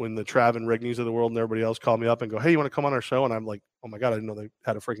when the Trav and Rigneys of the world and everybody else call me up and go, hey, you want to come on our show? And I'm like, oh my God, I didn't know they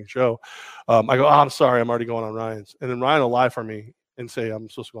had a freaking show. I go, I'm sorry, I'm already going on Ryan's, and then Ryan will lie for me and say I'm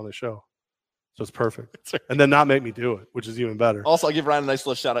supposed to go on the show. So it's perfect. And then not make me do it, which is even better. Also, I'll give Ryan a nice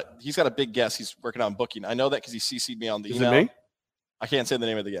little shout out. He's got a big guest he's working on booking. I know that because he CC'd me on the email. Is it me? I can't say the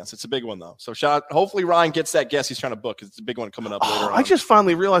name of the guest. It's a big one, though. So hopefully Ryan gets that guest he's trying to book because it's a big one coming up later on. I just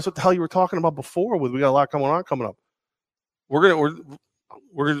finally realized what the hell you were talking about before. We got a lot coming up. We're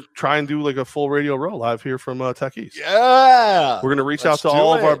gonna try and do a full radio row live here from Tech East. Yeah. We're gonna reach out to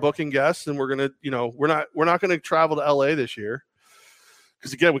all of our booking guests, and we're gonna, we're not gonna travel to LA this year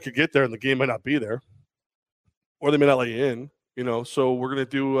Because again, we could get there and the game might not be there, or they may not let you in. So we're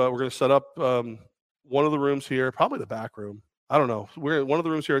gonna set up one of the rooms here, probably the back room. I don't know. We're one of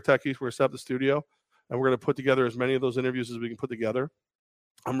the rooms here at Techies. We're gonna set up the studio, and we're gonna put together as many of those interviews as we can put together.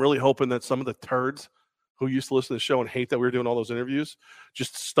 I'm really hoping that some of the turds who used to listen to the show and hate that we were doing all those interviews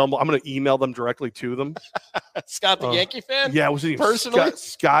just stumble. I'm going to email them directly to them. Scott, the Yankee fan? Yeah, was he personally?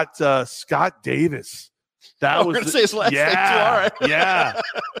 Scott Davis. That was going to say his last name too. All right. Yeah.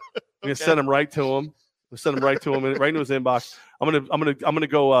 I'm going to send him right to him. Send him right to him, right into his inbox. I'm gonna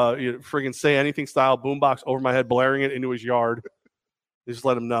go friggin' Say Anything style boombox over my head, blaring it into his yard. Just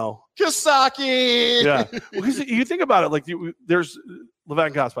let him know. Kisaki. Yeah, because you think about it, like there's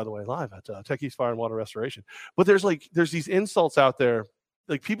Levat Goss, by the way, live at Techies Fire and Water Restoration. But there's these insults out there.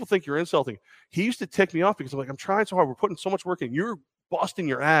 Like people think you're insulting. He used to tick me off because I'm like, I'm trying so hard. We're putting so much work in. You're busting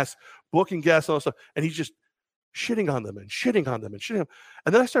your ass, booking guests and all that stuff, and he's just shitting on them and shitting on them and shitting.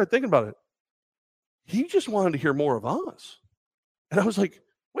 And then I started thinking about it. He just wanted to hear more of us, and I was like,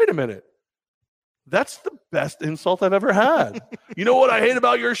 wait a minute. That's the best insult I've ever had. You know what I hate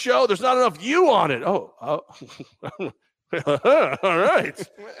about your show? There's not enough you on it. Oh. All right.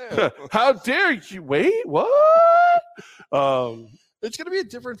 How dare you? Wait, what? It's going to be a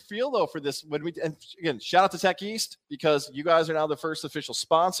different feel, though, for this. And again, shout out to Tech East, because you guys are now the first official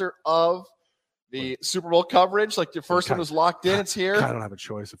sponsor of the Super Bowl coverage. Like the first one was locked in. It's here. I don't have a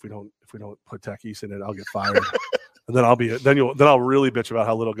choice. If we don't put Tech East in it, I'll get fired. And then I'll really bitch about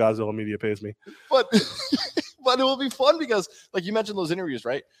how little Godzilla Media pays me. But it will be fun because, like you mentioned, those interviews,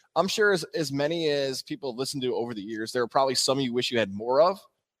 right? I'm sure as many as people have listened to over the years, there are probably some you wish you had more of,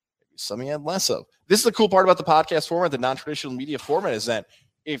 maybe some you had less of. This is the cool part about the podcast format, the non-traditional media format, is that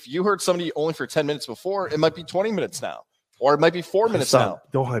if you heard somebody only for 10 minutes before, it might be 20 minutes now, or it might be 4 minutes now.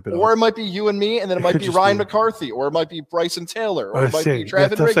 Don't hype it up. Or it might be you and me, and then it might be Ryan McCarthy, or it might be Bryson Taylor, or it might be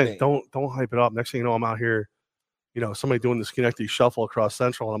Travis Rigney. Don't hype it up. Next thing you know, I'm out here, somebody doing the Schenectady shuffle across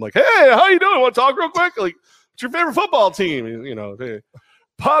Central, and I'm like, hey, how you doing? Want to talk real quick? Like, what's your favorite football team? Hey,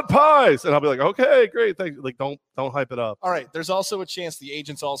 Pot Pies. And I'll be like, okay, great. Thanks. Like, don't hype it up. All right. There's also a chance the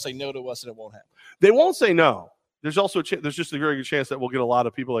agents all say no to us and it won't happen. They won't say no. There's also there's just a very good chance that we'll get a lot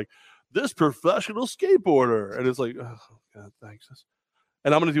of people like, this professional skateboarder. And it's like, oh, God, thanks.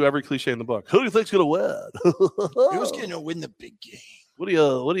 And I'm going to do every cliche in the book. Who do you think's going to win? Who's going to win the big game? What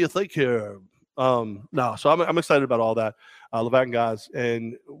do you think here? No, so I'm excited about all that. Levat and guys.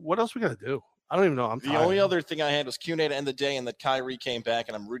 And what else we got to do? I don't even know. The only other thing I had was Q&A to end the day, and that Kyrie came back,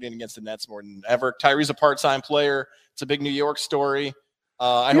 and I'm rooting against the Nets more than ever. Kyrie's a part-time player. It's a big New York story.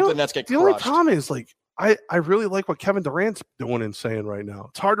 I hope the Nets get crushed. The only problem is, like, I really like what Kevin Durant's doing and saying right now.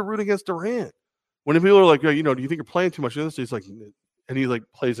 It's hard to root against Durant. When people are like, do you think you're playing too much in this? He's like, and he like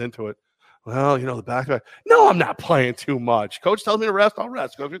plays into it. Well, the back. No, I'm not playing too much. Coach tells me to rest, I'll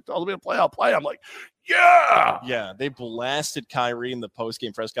rest. Coach tells me to play, I'll play. I'm like, yeah. Yeah, they blasted Kyrie in the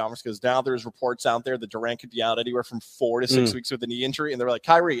post-game press conference because now there's reports out there that Durant could be out anywhere from 4 to 6 weeks with a knee injury. And they're like,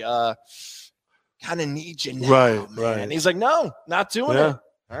 Kyrie, kind of need you now, right, man. Right. And he's like, no, not doing it.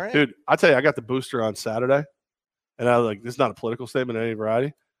 All right. Dude, I tell you, I got the booster on Saturday. And I was like, this is not a political statement in any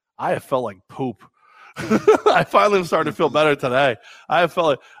variety. I have felt like poop. I finally started to feel better today. I have felt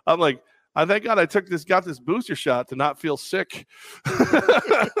like, I'm like, I thank God I got this booster shot to not feel sick.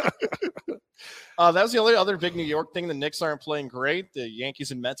 That was the only other big New York thing. The Knicks aren't playing great. The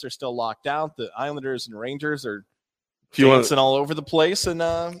Yankees and Mets are still locked out. The Islanders and Rangers are dancing all over the place. And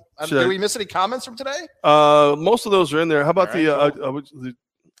did we miss any comments from today? Most of those are in there. How about cool.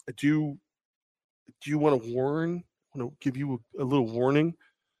 Do you want to warn? I want to give you a little warning.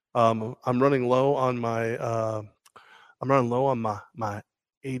 I'm running low on my my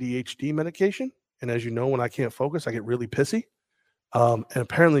ADHD medication, and as you know, when I can't focus, I get really pissy. And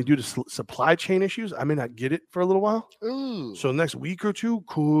apparently, due to supply chain issues, I may not get it for a little while. Ooh. So next week or two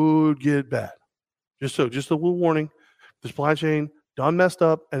could get bad. Just a little warning. The supply chain done messed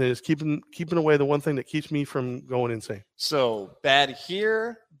up, and it is keeping away the one thing that keeps me from going insane. So bad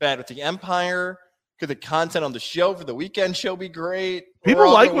here, bad with the Empire. Could the content on the show for the weekend show be great?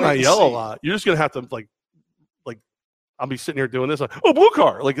 People like when I yell a lot. You're just gonna have to like I'll be sitting here doing this. Like, oh, blue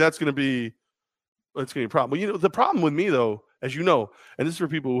car. Like that's gonna be a problem. Well, the problem with me though, as you know, and this is for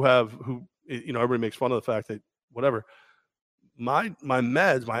people who everybody makes fun of the fact that whatever. My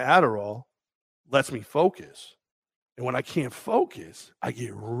meds, my Adderall, lets me focus. And when I can't focus, I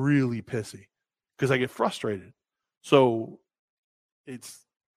get really pissy because I get frustrated. So it's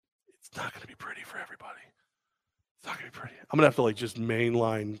not going to be pretty for everybody. It's not going to be pretty. I'm going to have to like just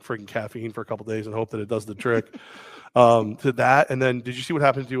mainline freaking caffeine for a couple days and hope that it does the trick. To that. And then did you see what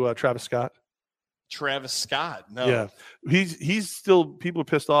happened to Travis Scott? Travis Scott. No. Yeah, he's still, people are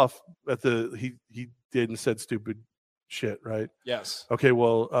pissed off at he did and said stupid shit, right? Yes. Okay,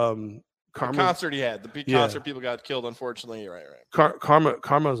 well, The concert he had, the big concert, people got killed. Unfortunately, right.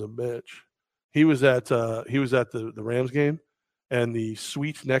 Karma's a bitch. He was at the Rams game, and the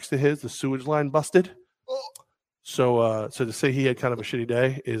suite next to the sewage line busted. Oh. So to say he had kind of a shitty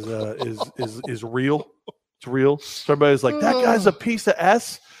day is real. It's real. So everybody's like, that guy's a piece of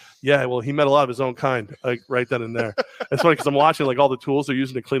S. Yeah, well, he met a lot of his own kind, like right then and there. It's funny because I'm watching like all the tools they're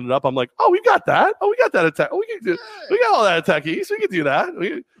using to clean it up. I'm like, oh, we got that. Oh, we got that attack. Oh, we got all that attack east. We can do that.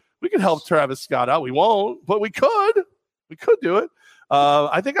 We can help Travis Scott out. We won't, but we could. We could do it.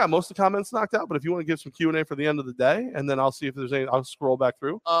 I think I got most of the comments knocked out, but if you want to give some Q&A for the end of the day, and then I'll see if there's any, I'll scroll back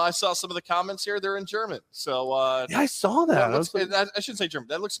through. I saw some of the comments here. They're in German. So yeah, I saw that. I shouldn't say German.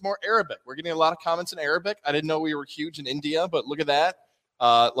 That looks more Arabic. We're getting a lot of comments in Arabic. I didn't know we were huge in India, but look at that.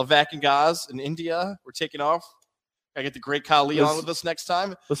 Lavac and Gaz in India. We're taking off. I get the great Kali on with us next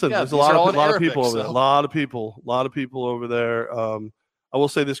time. Listen, there's a lot of people over there. A lot of people over there. I will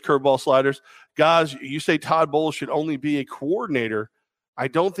say this, curveball sliders. Guys, you say Todd Bowles should only be a coordinator. I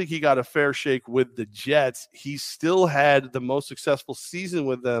don't think he got a fair shake with the Jets. He still had the most successful season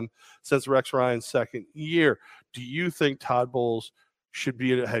with them since Rex Ryan's second year. Do you think Todd Bowles should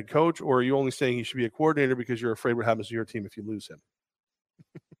be a head coach, or are you only saying he should be a coordinator because you're afraid what happens to your team if you lose him?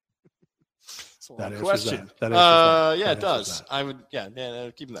 That question. That it does. I would,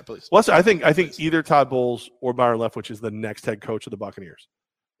 keep him that, please. Well, I think either Todd Bowles or Byron Leftwich is the next head coach of the Buccaneers,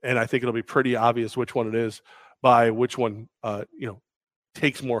 and I think it'll be pretty obvious which one it is by which one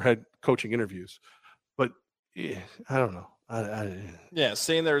takes more head coaching interviews. But I don't know.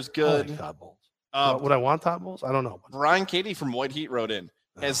 Saying there's good. Like Todd Bowles. Would I want Todd Bowles? I don't know. Brian Katie from White Heat wrote in.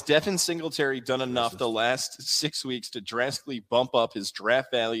 Has Devin Singletary done enough the last 6 weeks to drastically bump up his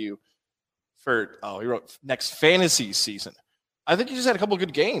draft value for he wrote next fantasy season? I think he just had a couple of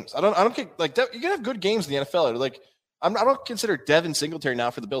good games. I don't think like you can have good games in the NFL. Like I don't consider Devin Singletary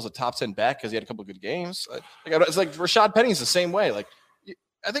now for the Bills a top 10 back because he had a couple of good games. It's like Rashad Penny's the same way. Like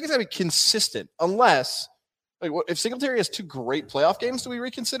I think it's gonna be consistent unless if Singletary has 2 great playoff games, do we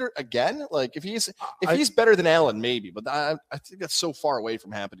reconsider again? Like if he's better than Allen, maybe, but I think that's so far away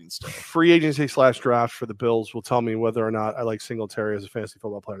from happening still. Free agency / draft for the Bills will tell me whether or not I like Singletary as a fantasy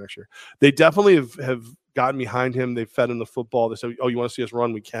football player next year. They definitely have gotten behind him. They fed him the football. They said, "Oh, you want to see us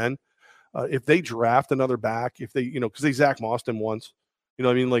run? We can." If they draft another back, if they because they Zach Mossed him once, you know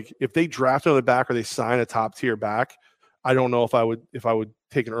what I mean? Like if they draft another back or they sign a top tier back, I don't know if I would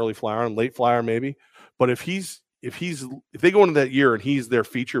take an early flyer and late flyer maybe. But if they go into that year and he's their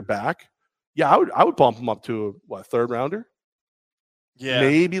feature back, yeah, I would bump him up to a third rounder. Yeah,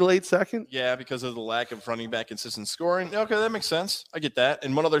 maybe late second. Yeah, because of the lack of running back consistent scoring. Okay, that makes sense. I get that.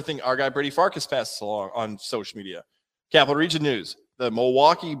 And one other thing, our guy Brady Farkas passed along on social media. Capital Region News: the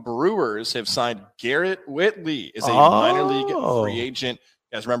Milwaukee Brewers have signed Garrett Whitley as a minor league free agent.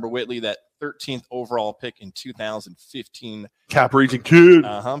 You guys remember Whitley, that 13th overall pick in 2015. Cap Region kid.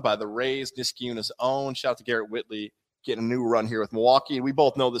 By the Rays, Niskayuna's own. Shout out to Garrett Whitley getting a new run here with Milwaukee. We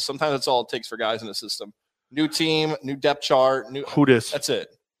both know this. Sometimes that's all it takes for guys in the system. New team, new depth chart. Who dis? That's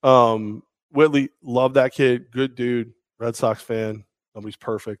it. Whitley, love that kid. Good dude. Red Sox fan. Nobody's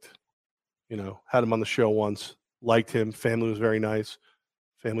perfect. Had him on the show once. Liked him. Family was very nice.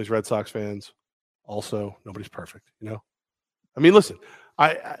 Family's Red Sox fans. Also, nobody's perfect. I mean, listen.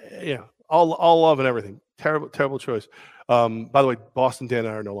 All love and everything. Terrible choice. By the way, Boston Dan and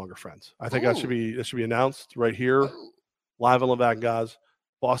I are no longer friends. I think that should be announced right here, live on Lavac and Gaz.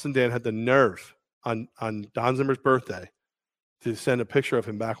 Boston Dan had the nerve on Don Zimmer's birthday to send a picture of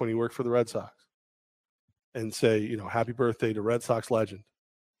him back when he worked for the Red Sox and say, happy birthday to Red Sox legend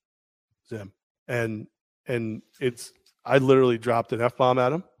Zim. And I literally dropped an F-bomb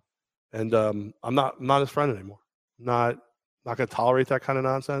at him, and I'm not his friend anymore. Not going to tolerate that kind of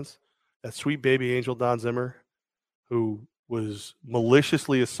nonsense. That sweet baby angel Don Zimmer, who was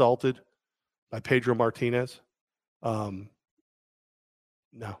maliciously assaulted by Pedro Martinez. No,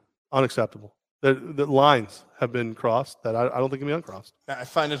 unacceptable. The lines have been crossed that I don't think can be uncrossed. I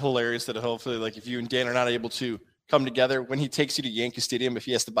find it hilarious that hopefully, if you and Dan are not able to come together, when he takes you to Yankee Stadium, if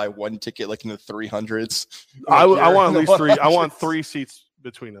he has to buy one ticket in the 300s. I want at least 3. I want 3 seats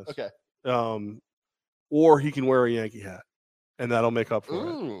between us. Okay. Or he can wear a Yankee hat, and that'll make up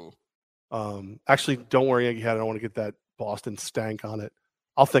for it. Actually, don't wear a Yankee hat. I don't want to get that Boston stank on it.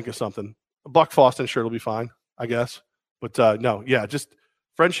 I'll think of something. A Buck Foston shirt will be fine, I guess. But just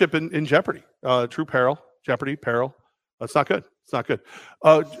friendship in jeopardy. True peril, jeopardy, peril. It's not good. It's not good.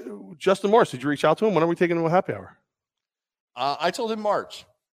 Justin Morris, did you reach out to him? When are we taking him to a happy hour? I told him March.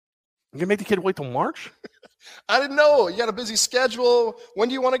 You gonna make the kid wait till March? I didn't know. You got a busy schedule. When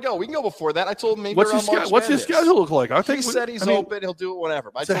do you want to go? We can go before that. I told him maybe What's around March What's his schedule look like? I think he said he's open. He'll do it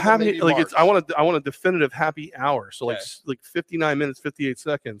whenever. But it's a happy, like it's. I want a definitive happy hour. So Okay. like 59 minutes, 58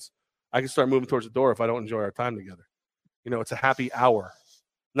 seconds. I can start moving towards the door if I don't enjoy our time together. It's a happy hour,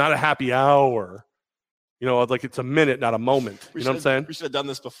 not a happy hour. Like it's a minute, not a moment. You know what I'm saying? We should have done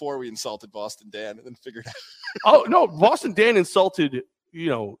this before we insulted Boston Dan and then figured out. Oh no, Boston Dan insulted.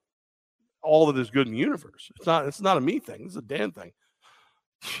 All that is good in the universe. It's not a me thing. It's a Dan thing.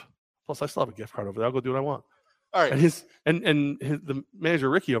 Plus, I still have a gift card over there. I'll go do what I want. All right. And the manager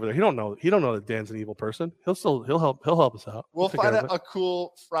Ricky over there. He don't know that Dan's an evil person. He'll help us out. We'll find out a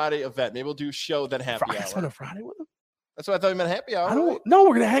cool Friday event. Maybe we'll do show then happy hour. Spend a Friday with him. That's what I thought you meant happy hour. No,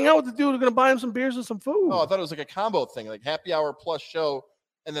 we're gonna hang out with the dude. We're gonna buy him some beers and some food. Oh, I thought it was like a combo thing, like happy hour plus show,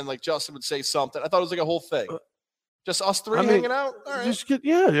 and then like Justin would say something. I thought it was like a whole thing. Just us three hanging out? All right. He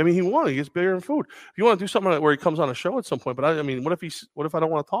gets beer and food. If you want to do something where he comes on a show at some point, but what if I don't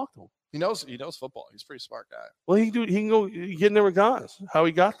want to talk to him? He knows football. He's a pretty smart guy. Well, he can go get in there with guys. How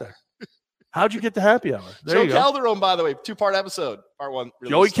he got there. How'd you get to happy hour? Joe Calderon, by the way, 2-part episode. Part 1.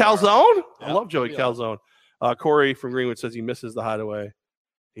 Joey Calzone? Yeah, I love Joey Calzone. Corey from Greenwood says he misses the Hideaway.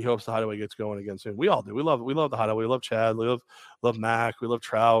 He hopes the Hideaway gets going again soon. We all do. We love the Hideaway. We love Chad. We love Mac. We love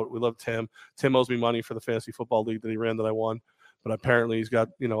Trout. We love Tim. Tim owes me money for the fantasy football league that he ran that I won, but apparently he's got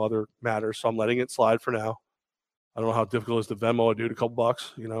other matters, so I'm letting it slide for now. I don't know how difficult it is to Venmo a dude a couple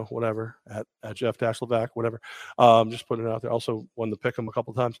bucks, whatever at Jeff Levac, whatever. Just putting it out there. Also won the pick 'em a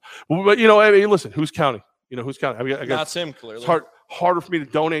couple times, but listen, who's counting? Who's counting? I Not Tim, clearly. It's harder for me to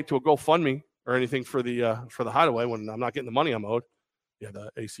donate to a GoFundMe or anything for the Hideaway when I'm not getting the money I'm owed. Yeah,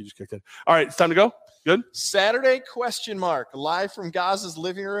 the AC just kicked in. All right, it's time to go. Good. Saturday ? Live from Gaza's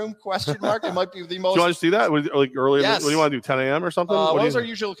living room ? It might be the most. Do you want to see that? Like early? Yes. What do you want to do? 10 a.m. or something? What was our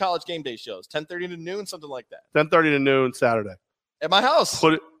usual college game day shows? 10:30 to noon, something like that. 10:30 to noon Saturday. At my house.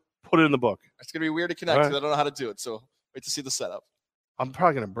 Put it in the book. It's gonna be weird to connect because I don't know how to do it. So wait to see the setup. I'm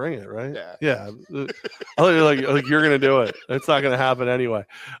probably gonna bring it, right? Yeah. I like you're gonna do it. It's not gonna happen anyway.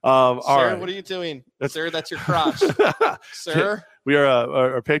 All Sir, right. what are you doing? Sir, that's your crotch. Sir. We are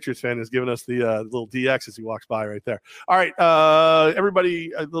our Patriots fan is giving us the little DX as he walks by right there. All right,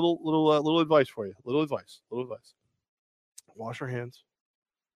 everybody, a little advice for you. Little advice. Wash your hands.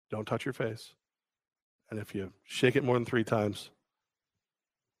 Don't touch your face. And if you shake it more than 3 times,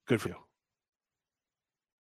 good for you.